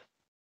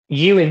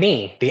 You and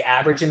me, the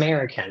average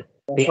American.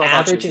 The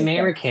average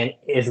American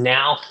is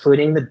now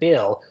footing the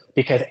bill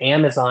because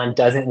Amazon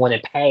doesn't want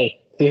to pay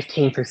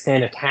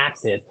 15% of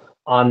taxes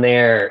on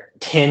their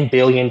 $10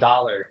 billion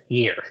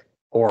year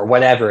or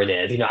whatever it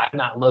is. I've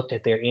not looked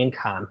at their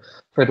income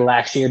for the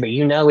last year, but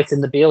it's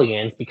in the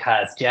billions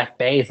because Jeff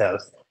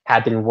Bezos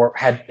had been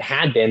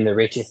the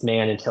richest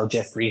man until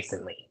just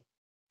recently.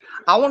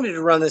 I wanted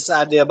to run this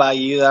idea by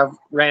you. I've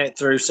ran it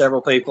through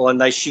several people,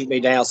 and they shoot me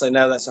down, say,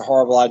 no, that's a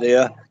horrible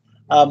idea.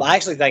 I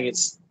actually think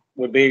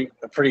would be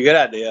a pretty good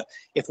idea.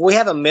 If we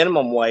have a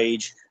minimum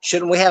wage,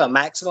 shouldn't we have a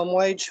maximum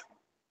wage?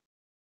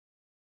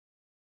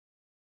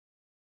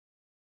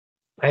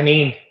 I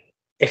mean,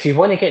 if you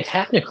want to get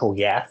technical,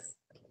 yes,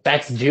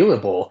 that's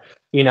doable.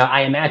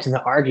 I imagine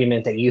the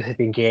argument that you have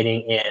been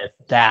getting is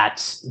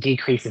that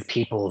decreases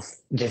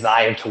people's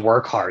desire to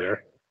work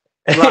harder.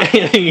 Right. But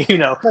if you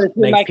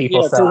make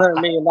people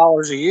 $200 million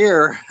a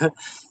year.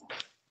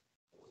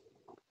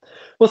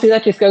 Well, see,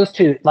 that just goes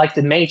to like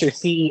the major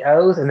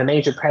CEOs and the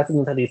major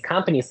presidents of these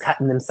companies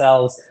cutting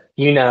themselves,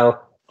 3,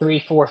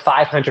 4,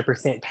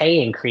 500%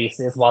 pay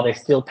increases while they're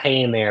still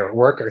paying their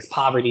workers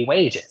poverty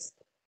wages.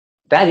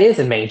 That is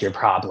a major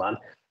problem.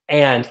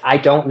 And I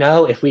don't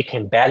know if we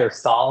can better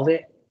solve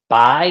it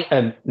by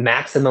a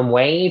maximum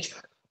wage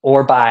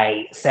or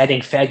by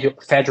setting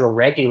federal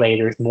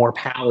regulators more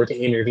power to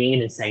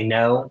intervene and say,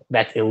 no,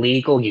 that's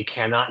illegal. You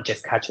cannot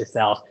just cut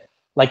yourself.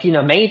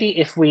 Maybe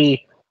if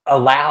we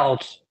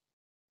allowed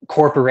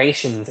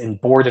corporations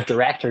and board of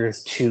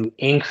directors to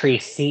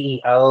increase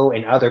CEO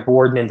and other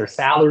board member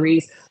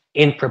salaries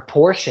in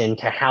proportion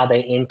to how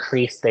they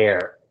increase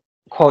their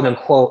quote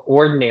unquote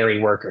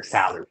ordinary worker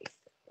salaries.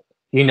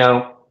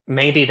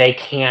 Maybe they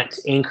can't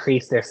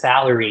increase their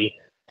salary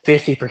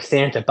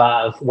 50%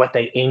 above what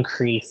they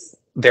increase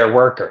their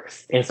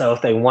workers. And so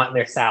if they want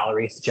their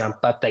salaries to jump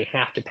up, they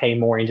have to pay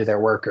more into their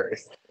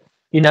workers.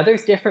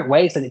 There's different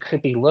ways that it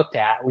could be looked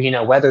at,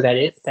 whether that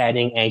is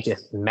setting a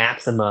just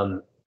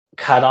maximum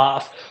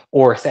cutoff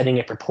or setting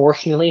it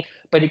proportionally.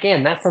 But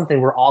again, that's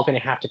something we're all going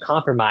to have to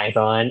compromise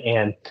on.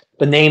 And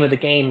the name of the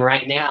game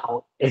right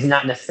now is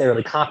not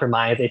necessarily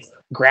compromise. It's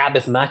grab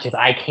as much as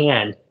I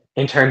can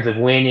in terms of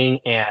winning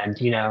and,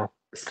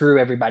 screw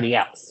everybody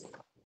else.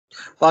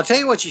 Well, I'll tell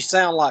you what you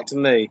sound like to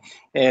me.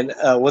 And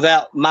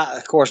without,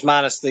 of course,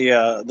 minus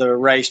the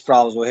race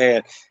problems we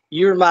had,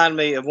 you remind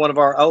me of one of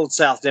our old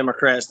South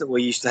Democrats that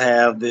we used to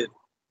have that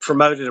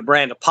promoted a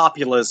brand of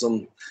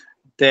populism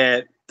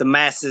that the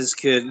masses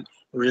could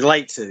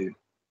relate to.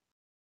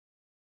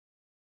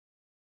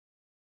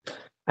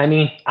 I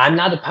mean, I'm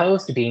not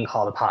opposed to being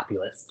called a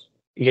populist.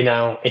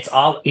 It's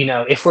all,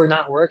 if we're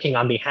not working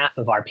on behalf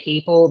of our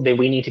people, then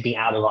we need to be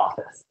out of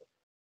office.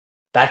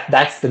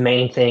 That's the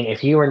main thing.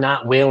 If you are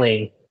not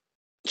willing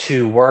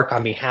to work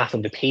on behalf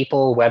of the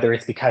people, whether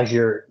it's because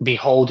you're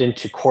beholden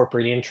to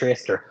corporate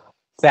interest or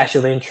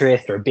special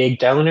interest or big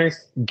donors,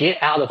 get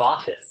out of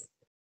office.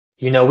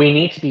 We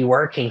need to be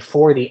working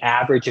for the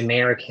average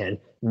American,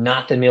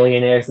 not the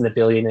millionaires and the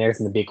billionaires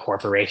and the big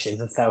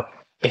corporations. And so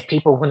if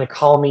people want to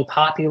call me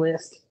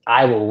populist,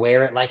 I will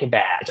wear it like a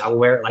badge. I will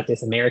wear it like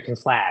this American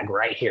flag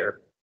right here.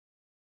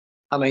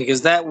 I mean,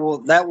 because that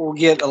will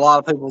get a lot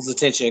of people's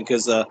attention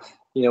because,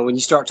 when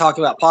you start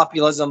talking about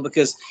populism,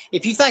 because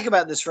if you think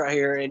about this right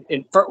here,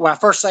 and when I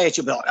first say it,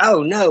 you'll be like,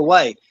 oh, no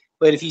way.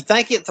 But if you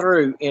think it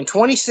through, in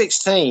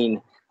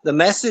 2016, the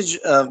message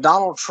of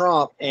Donald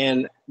Trump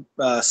and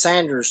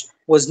Sanders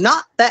was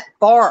not that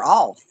far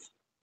off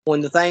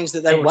when the things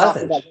that they were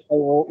talking about,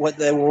 what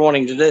they were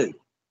wanting to do.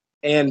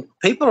 And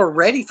people are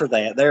ready for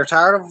that. They're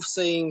tired of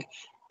seeing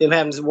them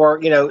having to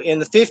work. In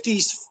the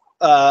 50s,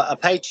 a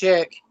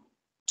paycheck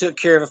took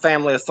care of a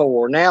family of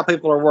 4. Now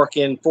people are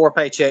working 4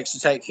 paychecks to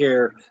take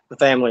care of the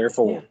family of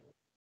 4. Yeah.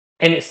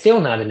 And it's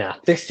still not enough.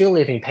 They're still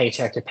living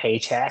paycheck to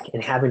paycheck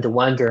and having to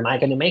wonder, am I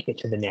going to make it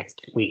to the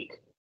next week?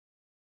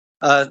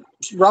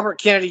 Robert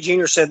Kennedy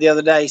Jr. said the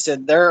other day, he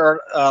said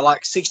there are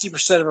like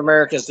 60% of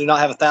Americans do not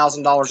have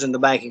 $1,000 in the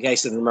bank in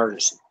case of an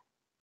emergency.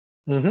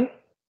 Mm-hmm.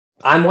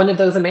 I'm one of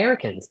those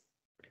Americans.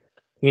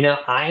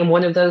 I am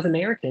one of those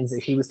Americans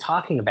that he was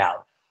talking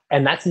about.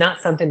 And that's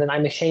not something that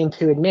I'm ashamed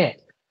to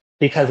admit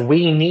because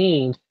we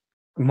need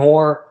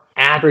more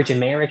average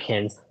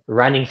Americans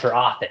running for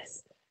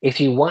office. If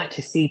you want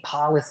to see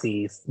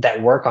policies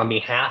that work on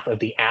behalf of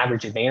the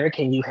average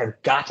American, you have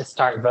got to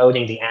start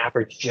voting the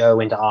average Joe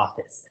into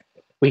office.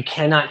 We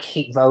cannot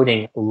keep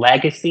voting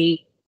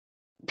legacy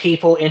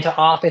people into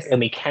office,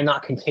 and we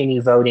cannot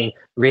continue voting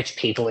rich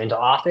people into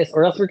office,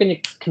 or else we're going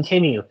to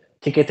continue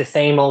to get the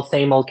same old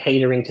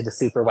catering to the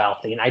super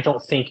wealthy. And I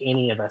don't think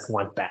any of us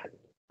want that.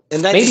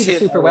 And that maybe the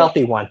super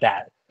wealthy want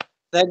that.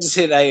 That just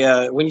hit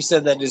when you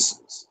said that,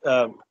 just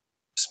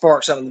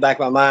sparked something in the back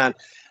of my mind.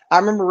 I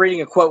remember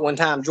reading a quote one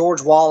time.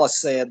 George Wallace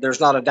said, there's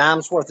not a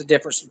dime's worth of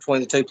difference between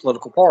the two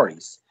political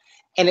parties.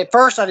 And at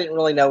first I didn't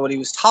really know what he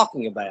was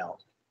talking about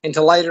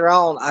until later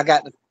on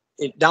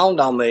it dawned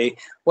on me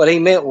what he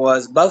meant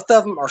was both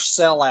of them are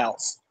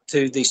sellouts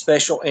to the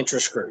special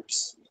interest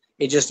groups.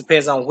 It just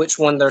depends on which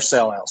one they're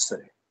sellouts to.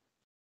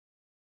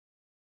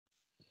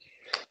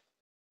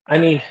 I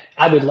mean,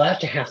 I would love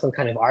to have some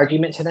kind of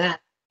argument to that.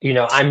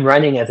 I'm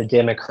running as a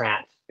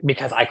Democrat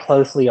because I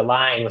closely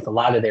align with a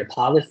lot of their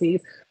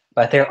policies,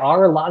 but there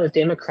are a lot of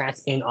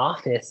Democrats in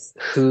office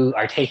who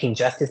are taking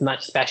just as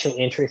much special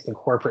interest in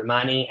corporate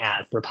money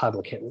as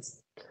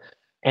Republicans.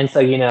 And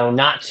so,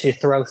 not to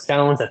throw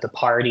stones at the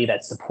party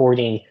that's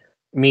supporting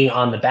me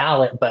on the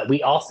ballot, but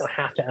we also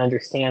have to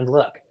understand,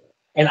 look,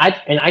 and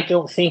I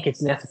don't think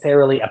it's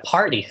necessarily a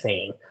party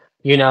thing.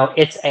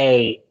 It's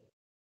a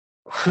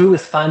who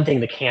is funding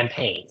the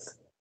campaigns.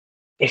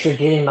 If you're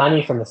getting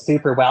money from the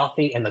super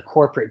wealthy and the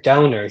corporate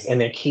donors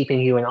and they're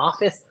keeping you in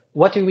office,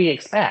 what do we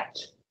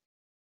expect?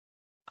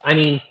 I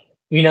mean,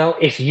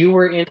 if you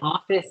were in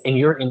office and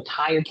your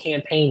entire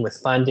campaign was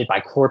funded by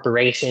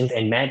corporations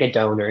and mega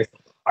donors,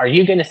 are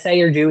you going to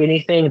say or do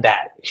anything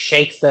that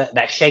shakes that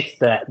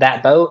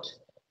boat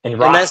and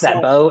And rocks that's that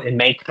like boat and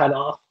may cut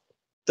off?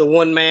 the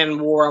one man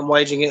war I'm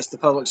waging against the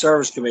Public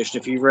Service Commission.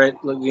 If you've read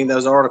looking at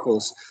those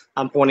articles,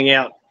 I'm pointing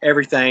out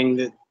everything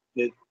that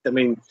I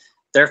mean,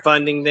 they're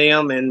funding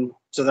them, and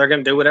so they're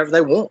going to do whatever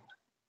they want.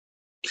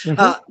 Mhm.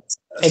 So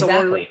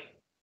Exactly.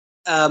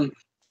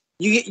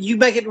 you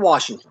make it to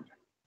Washington.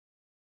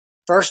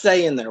 First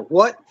day in there,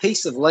 what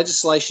piece of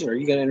legislation are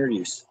you going to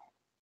introduce?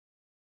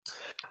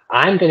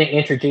 I'm going to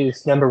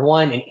introduce, number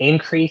one, an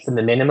increase in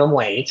the minimum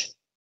wage,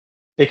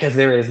 because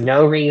there is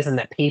no reason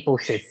that people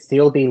should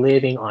still be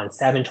living on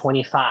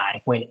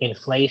 $7.25 when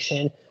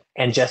inflation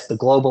and just the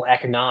global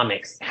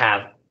economics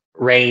have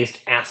raised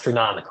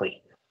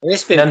astronomically.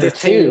 It's been Number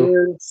 15 two,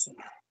 years.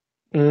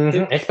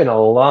 it's been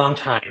a long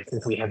time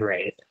since we have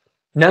raised.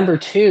 Number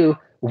two,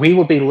 we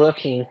will be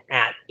looking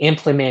at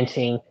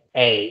implementing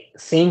a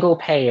single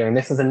payer, and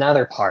this is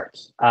another part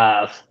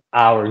of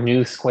our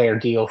new square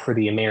deal for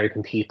the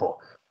American people.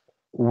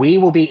 We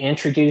will be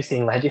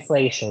introducing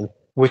legislation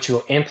which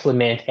will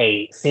implement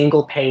a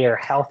single payer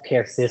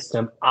healthcare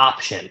system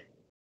option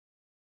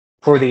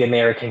for the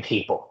American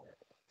people.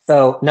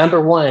 So,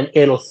 number one,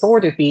 it'll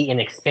sort of be an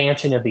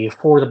expansion of the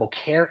Affordable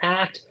Care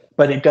Act,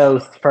 but it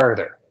goes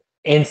further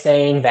in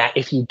saying that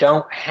if you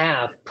don't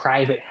have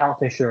private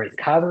health insurance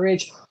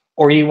coverage,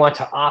 or you want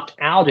to opt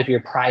out of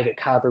your private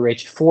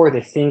coverage for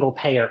the single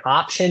payer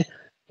option,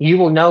 you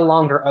will no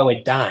longer owe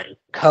a dime,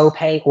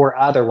 copay or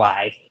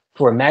otherwise,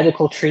 for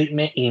medical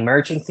treatment,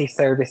 emergency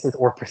services,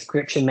 or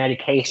prescription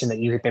medication that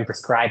you have been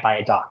prescribed by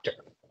a doctor.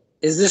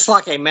 Is this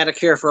like a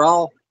Medicare for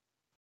all?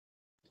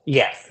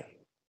 Yes.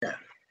 Yeah.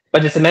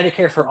 But it's a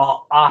Medicare for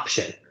all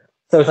option.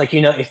 So it's like,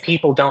 if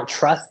people don't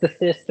trust the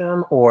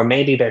system or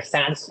maybe they're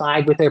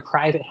satisfied with their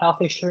private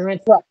health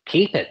insurance,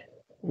 keep it.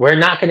 We're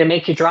not going to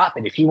make you drop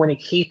it. If you want to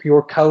keep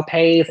your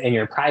copays and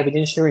your private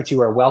insurance,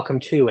 you are welcome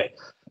to it.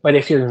 But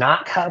if you're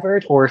not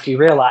covered, or if you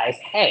realize,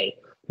 hey,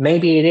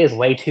 maybe it is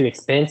way too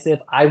expensive,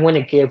 I want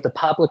to give the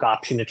public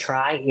option to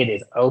try, it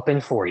is open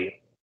for you.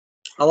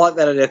 I like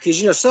that idea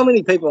because so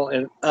many people,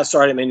 and I'm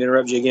sorry, I didn't mean to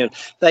interrupt you again.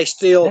 They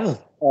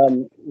still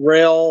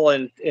rail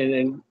and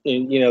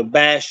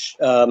bash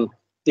the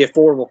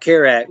Affordable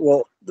Care Act.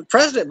 Well, the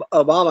President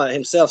Obama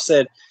himself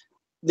said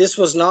this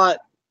was not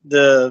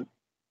the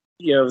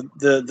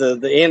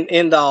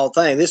end all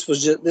thing. This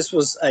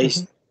was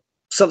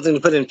something to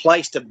put in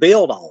place to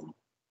build on.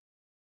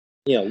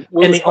 And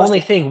the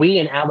only thing we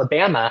in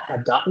Alabama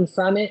have gotten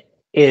from it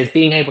is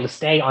being able to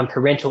stay on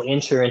parental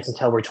insurance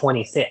until we're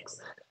 26.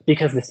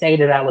 Because the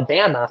state of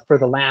Alabama, for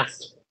the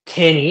last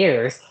 10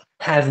 years,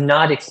 has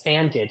not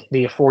expanded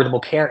the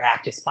Affordable Care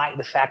Act, despite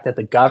the fact that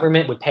the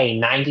government would pay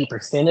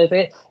 90% of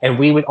it, and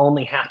we would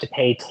only have to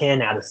pay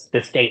 10 out of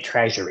the state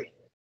treasury.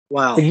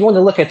 Wow. So you want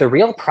to look at the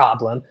real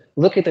problem,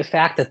 look at the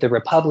fact that the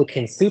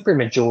Republican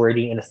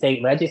supermajority in the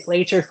state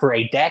legislature for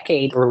a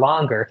decade or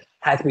longer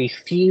has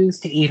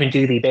refused to even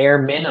do the bare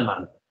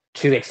minimum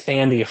to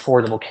expand the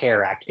Affordable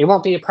Care Act. It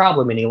won't be a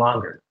problem any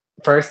longer.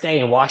 First day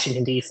in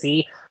Washington,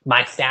 D.C.,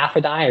 my staff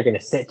and I are going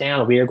to sit down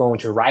and we are going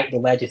to write the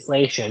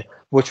legislation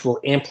which will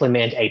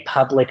implement a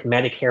public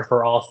Medicare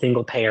for all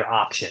single payer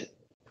option.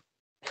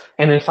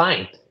 And then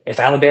fine, if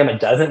Alabama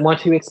doesn't want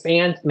to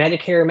expand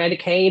Medicare or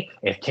Medicaid,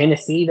 if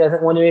Tennessee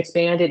doesn't want to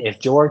expand it, if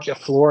Georgia,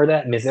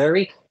 Florida,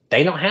 Missouri,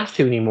 they don't have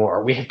to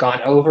anymore. We have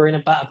gone over and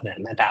above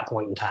them at that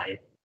point in time.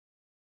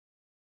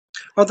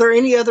 Are there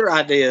any other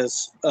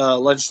ideas,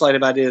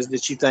 legislative ideas,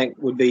 that you think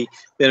would be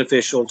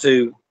beneficial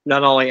to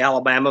not only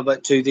Alabama,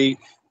 but to the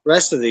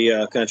rest of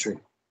the country?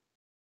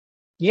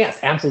 Yes,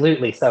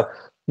 absolutely. So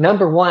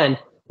number one,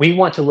 we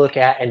want to look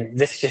at, and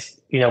this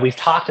just, we've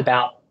talked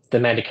about the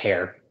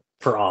Medicare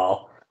for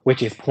all,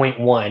 which is point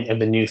one of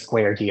the new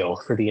square deal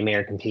for the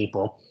American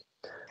people.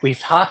 We've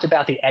talked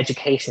about the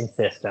education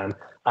system.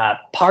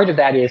 Part of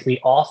that is we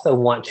also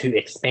want to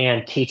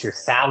expand teacher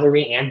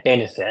salary and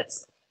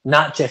benefits,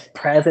 not just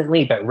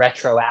presently, but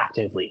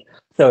retroactively.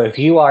 So if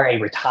you are a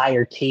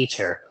retired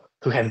teacher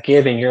who has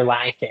given your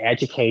life to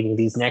educating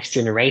these next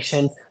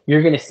generations,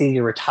 you're going to see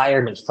your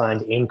retirement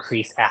fund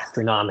increase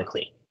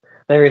astronomically.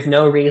 There is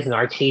no reason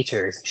our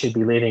teachers should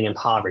be living in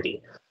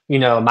poverty.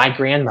 My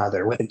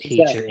grandmother was a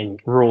teacher in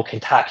rural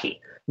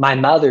Kentucky. My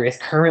mother is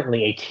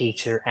currently a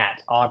teacher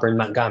at Auburn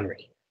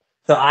Montgomery.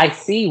 So I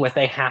see what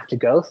they have to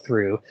go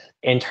through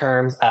in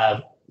terms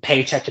of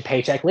paycheck to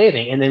paycheck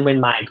living. And then when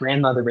my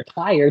grandmother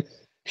retired,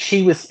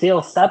 she was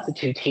still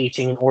substitute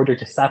teaching in order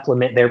to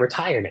supplement their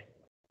retirement.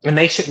 And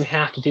they shouldn't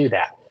have to do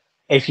that.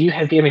 If you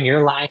have given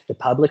your life to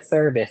public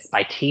service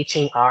by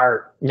teaching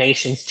our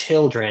nation's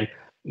children,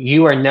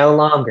 you are no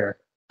longer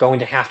going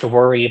to have to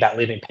worry about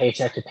living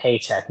paycheck to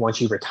paycheck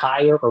once you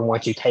retire or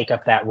once you take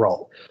up that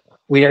role.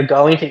 We are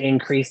going to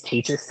increase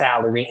teachers'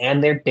 salary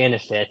and their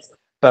benefits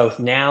both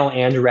now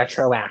and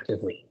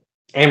retroactively.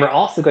 And we're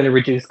also going to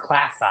reduce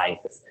class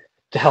sizes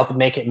to help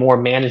make it more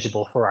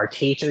manageable for our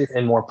teachers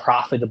and more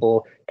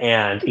profitable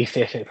and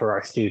efficient for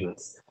our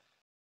students.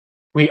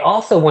 We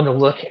also want to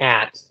look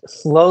at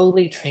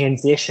slowly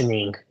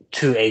transitioning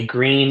to a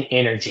green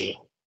energy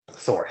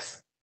source.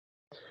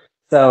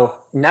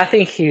 So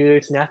nothing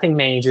huge, nothing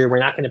major. We're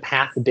not going to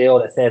pass a bill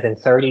that says in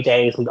 30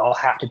 days we all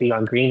have to be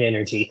on green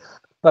energy,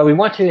 but we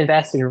want to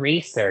invest in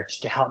research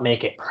to help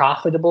make it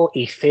profitable,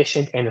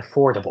 efficient, and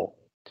affordable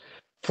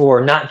for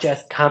not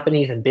just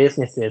companies and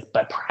businesses,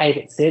 but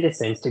private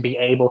citizens to be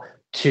able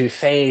to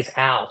phase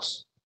out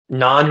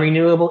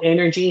non-renewable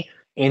energy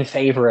in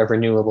favor of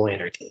renewable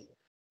energy.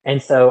 And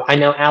so I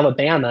know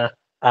Alabama,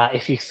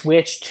 if you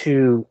switch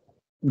to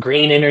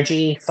green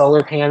energy,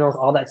 solar panels,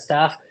 all that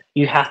stuff,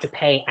 you have to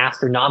pay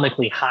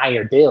astronomically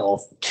higher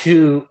bills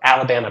to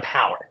Alabama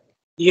Power.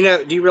 Do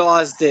you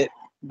realize that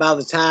by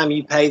the time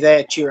you pay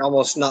that, you're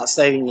almost not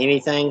saving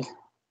anything?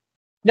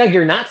 No,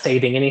 you're not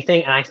saving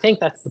anything. And I think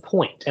that's the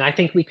point. And I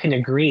think we can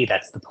agree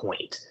that's the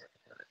point.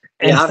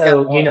 And Yeah,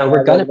 so,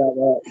 we're going to,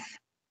 to.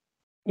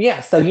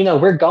 yeah, so,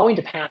 we're going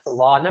to pass a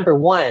law, number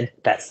one,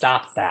 that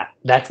stops that.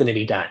 That's going to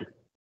be done.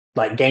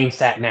 Like game,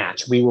 set,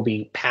 match. We will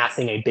be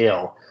passing a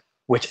bill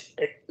which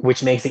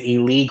makes it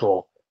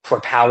illegal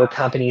for power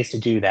companies to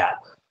do that.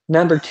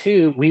 Number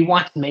two, we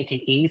want to make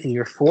it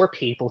easier for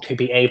people to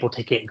be able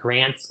to get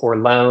grants or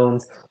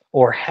loans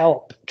or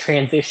help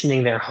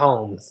transitioning their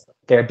homes,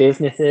 their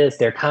businesses,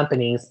 their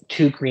companies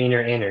to greener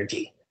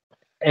energy.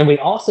 And we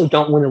also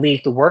don't want to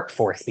leave the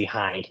workforce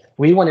behind.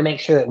 We want to make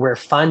sure that we're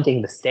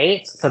funding the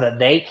states so that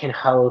they can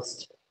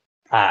host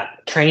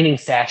training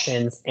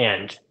sessions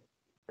and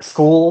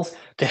schools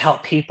to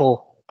help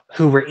people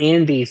who were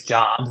in these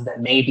jobs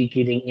that may be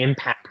getting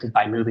impacted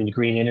by moving to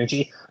green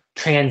energy,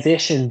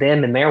 transition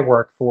them and their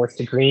workforce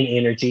to green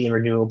energy and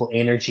renewable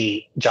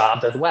energy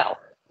jobs as well.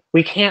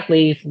 We can't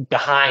leave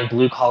behind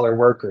blue collar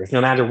workers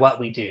no matter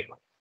what we do.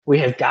 We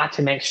have got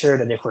to make sure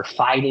that if we're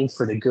fighting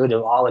for the good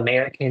of all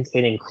Americans,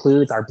 it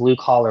includes our blue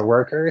collar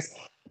workers,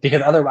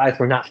 because otherwise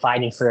we're not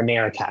fighting for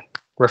America.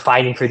 We're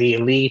fighting for the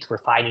elite. We're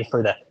fighting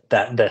for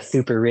the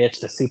super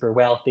rich, the super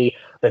wealthy,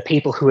 the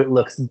people who it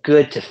looks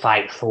good to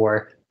fight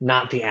for,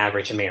 not the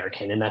average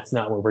American. And that's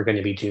not what we're going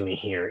to be doing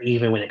here,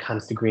 even when it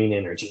comes to green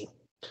energy.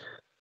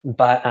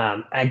 But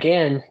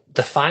again,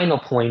 the final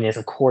point is,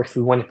 of course,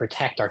 we want to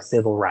protect our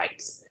civil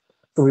rights.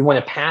 So we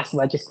want to pass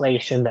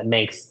legislation that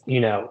makes,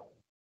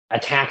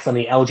 attacks on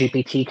the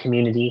LGBT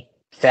community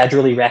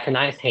federally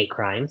recognized hate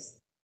crimes.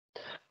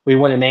 We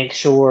want to make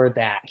sure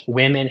that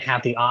women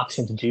have the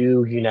option to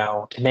do,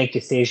 to make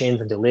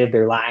decisions and to live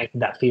their life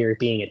without fear of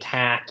being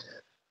attacked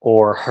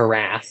or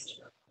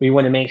harassed. We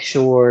want to make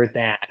sure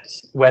that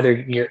whether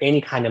you're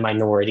any kind of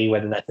minority,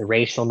 whether that's a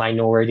racial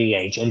minority,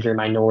 a gender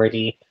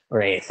minority,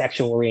 or a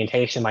sexual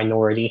orientation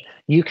minority,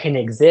 you can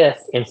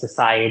exist in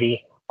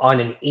society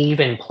on an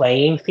even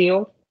playing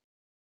field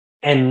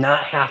and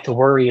not have to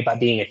worry about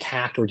being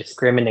attacked or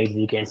discriminated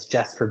against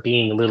just for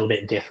being a little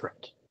bit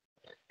different.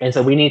 And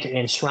so we need to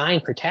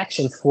enshrine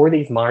protections for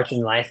these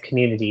marginalized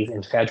communities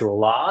in federal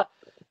law.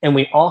 And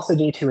we also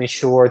need to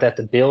ensure that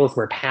the bills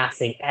we're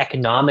passing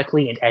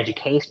economically and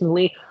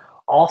educationally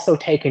also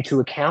take into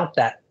account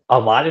that a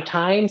lot of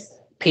times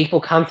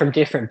people come from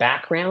different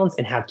backgrounds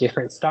and have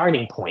different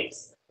starting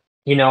points.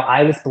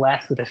 I was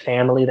blessed with a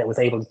family that was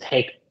able to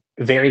take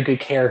very good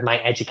care of my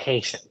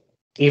education.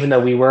 Even though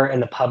we were in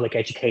the public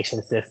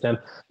education system,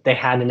 they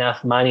had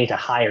enough money to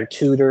hire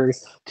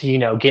tutors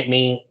to, get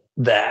me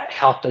the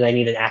help that I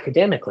needed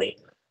academically.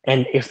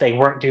 And if they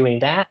weren't doing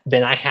that,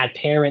 then I had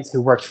parents who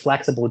worked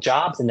flexible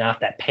jobs enough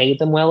that paid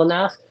them well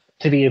enough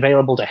to be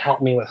available to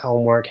help me with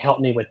homework, help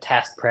me with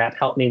test prep,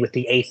 help me with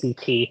the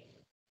ACT.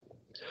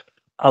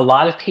 A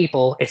lot of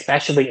people,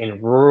 especially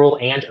in rural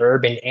and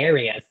urban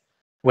areas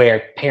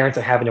where parents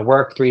are having to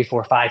work 3,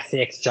 4, 5,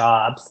 6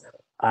 jobs,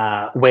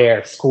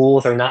 where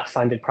schools are not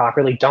funded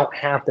properly, don't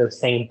have those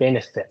same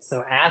benefits.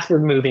 So as we're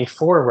moving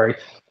forward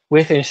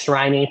with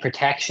enshrining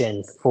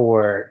protections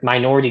for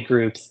minority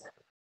groups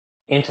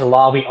into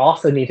law, we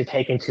also need to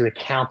take into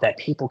account that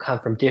people come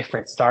from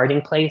different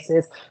starting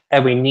places,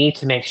 and we need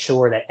to make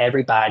sure that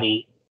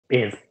everybody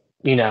is,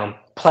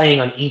 playing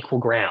on equal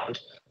ground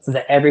so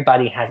that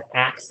everybody has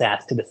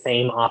access to the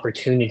same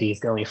opportunities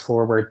going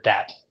forward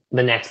that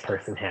the next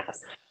person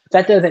has.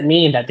 That doesn't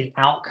mean that the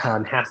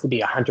outcome has to be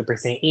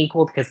 100%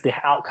 equal, because the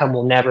outcome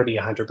will never be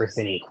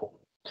 100% equal.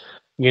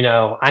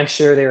 I'm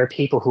sure there are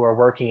people who are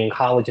working in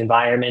college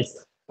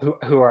environments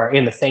who are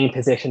in the same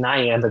position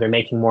I am that are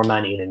making more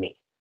money than me.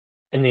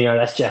 And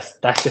that's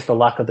just the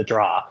luck of the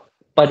draw.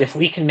 But if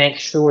we can make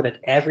sure that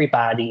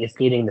everybody is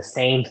getting the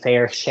same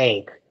fair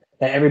shake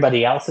that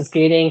everybody else is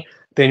getting,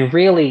 then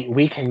really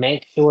we can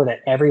make sure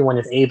that everyone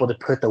is able to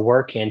put the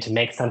work in to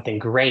make something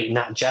great,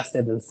 not just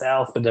of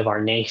themselves, but of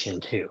our nation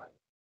too.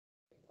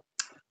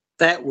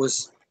 That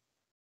was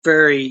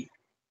very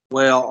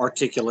well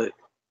articulate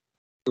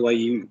the way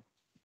you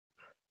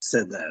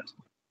said that.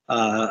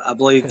 I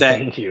believe that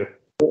Thank you.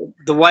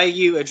 the way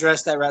you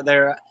address that right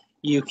there,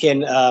 you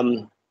can.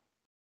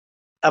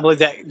 I believe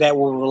that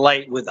will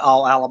relate with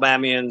all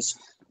Alabamians.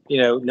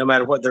 No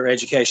matter what their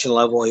education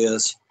level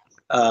is.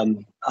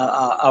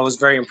 I was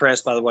very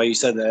impressed by the way you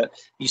said that.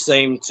 You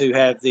seem to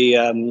have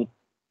the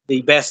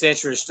best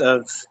interest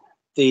of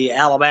the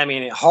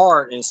Alabamian at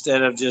heart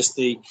instead of just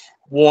the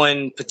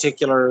one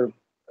particular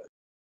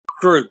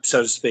group,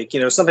 so to speak.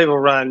 Some people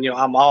run.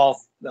 I'm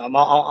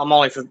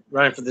only for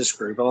running for this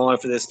group. I'm only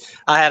for this.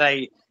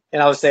 I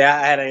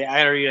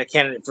interviewed a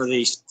candidate for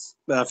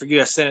for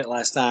U.S. Senate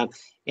last time,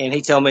 and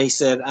he told me, he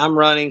said, I'm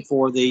running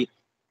for the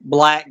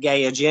black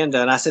gay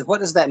agenda, and I said, what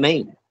does that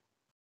mean?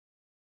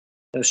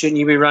 Shouldn't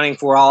you be running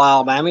for all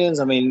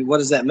Alabamians? I mean, what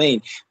does that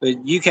mean?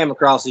 But you came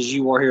across as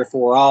you were here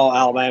for all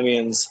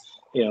Alabamians,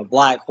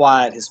 black,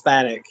 white,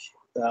 Hispanic,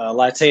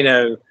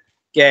 Latino,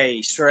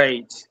 gay,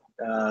 straight,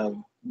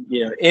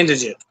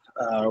 indigent,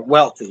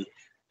 wealthy,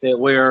 that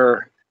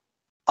we're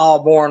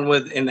all born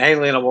with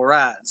inalienable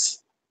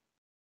rights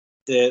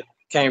that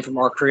came from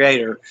our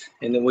Creator,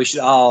 and that we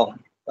should all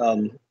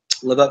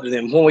live up to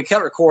them. When we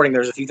cut recording,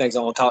 there's a few things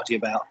I want to talk to you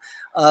about.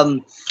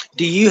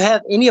 Do you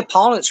have any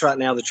opponents right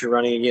now that you're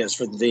running against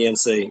for the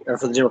DNC or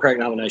for the Democratic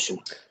nomination?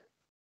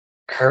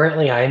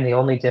 Currently, I am the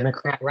only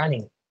Democrat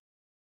running.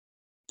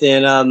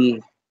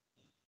 Then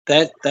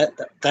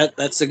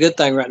that's a good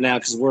thing right now,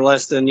 because we're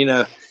less than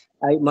 8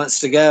 months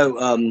to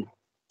go.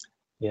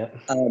 This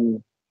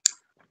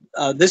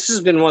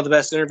has been one of the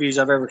best interviews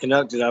I've ever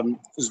conducted. I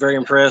was very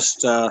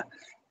impressed. I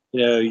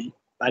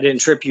didn't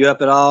trip you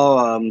up at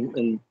all,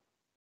 and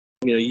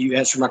you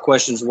answered my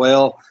questions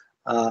well.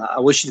 I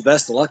wish you the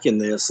best of luck in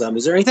this.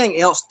 Is there anything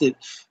else that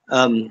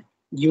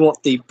you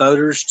want the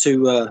voters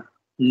to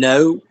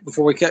know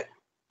before we cut?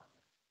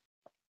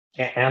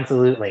 Yeah,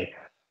 absolutely.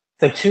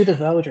 So to the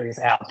voters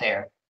out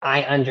there,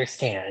 I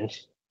understand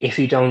if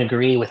you don't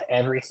agree with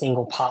every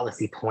single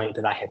policy point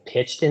that I have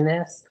pitched in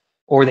this,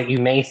 or that you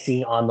may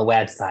see on the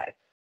website.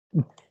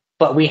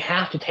 But we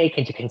have to take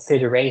into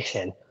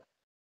consideration,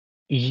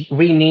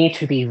 we need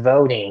to be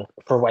voting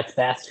for what's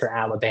best for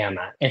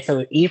Alabama. And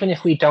so even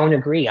if we don't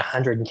agree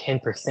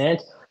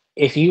 110%,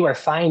 if you are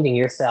finding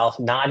yourself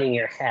nodding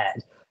your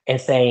head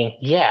and saying,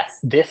 yes,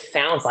 this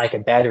sounds like a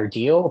better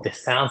deal,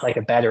 this sounds like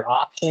a better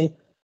option,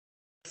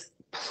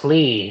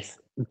 please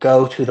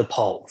go to the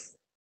polls.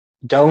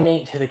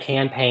 Donate to the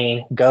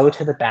campaign, go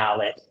to the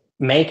ballot,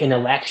 make an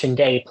election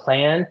day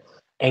plan,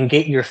 and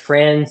get your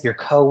friends, your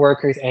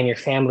coworkers, and your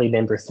family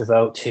members to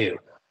vote too.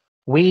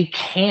 We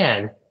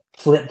can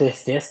flip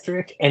this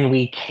district, and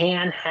we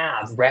can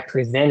have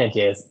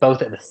representatives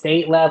both at the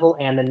state level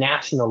and the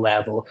national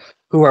level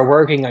who are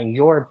working on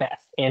your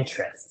best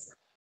interests.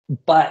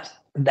 But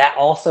that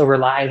also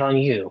relies on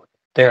you.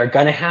 There are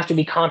going to have to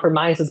be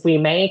compromises we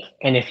make,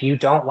 and if you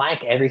don't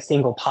like every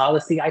single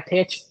policy I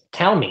pitch,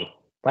 tell me.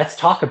 Let's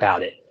talk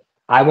about it.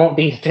 I won't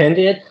be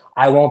offended.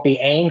 I won't be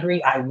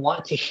angry. I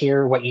want to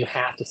hear what you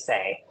have to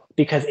say,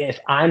 because if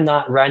I'm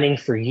not running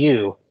for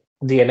you,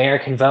 the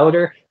American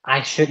voter,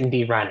 I shouldn't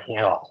be running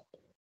at all.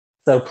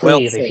 So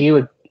please,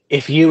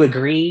 if you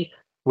agree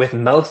with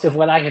most of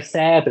what I have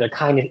said, but are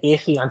kind of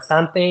iffy on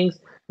some things,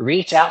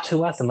 reach out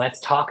to us and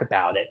let's talk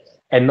about it.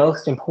 And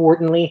most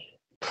importantly,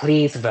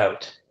 please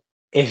vote.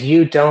 If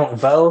you don't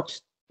vote,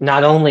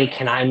 not only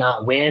can I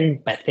not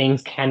win, but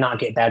things cannot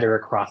get better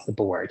across the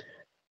board.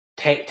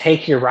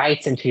 Take your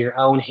rights into your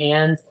own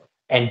hands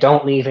and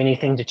don't leave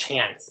anything to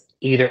chance,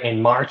 either in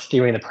March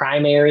during the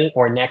primary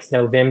or next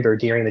November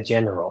during the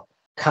general.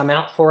 Come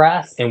out for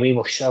us and we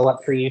will show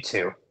up for you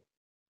too.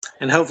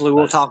 And hopefully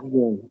we'll talk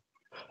again.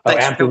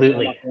 Thanks,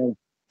 absolutely.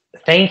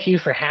 Thank you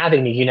for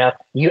having me.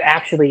 You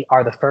actually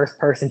are the first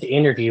person to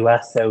interview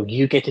us, so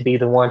you get to be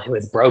the one who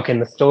has broken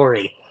the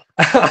story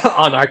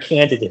on our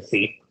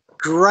candidacy.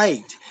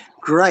 Great.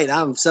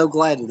 I'm so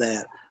glad of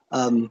that.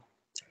 And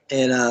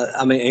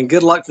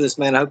good luck for this,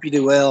 man. I hope you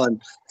do well.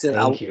 And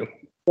thank you.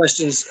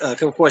 A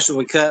couple questions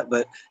we cut,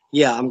 but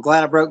yeah, I'm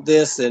glad I broke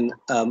this, and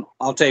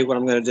I'll tell you what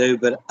I'm going to do.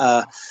 But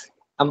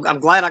I'm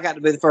glad I got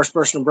to be the first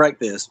person to break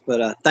this.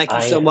 But thank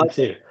you so much.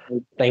 Too.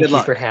 Thank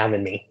you for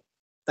having me.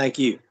 Thank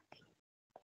you.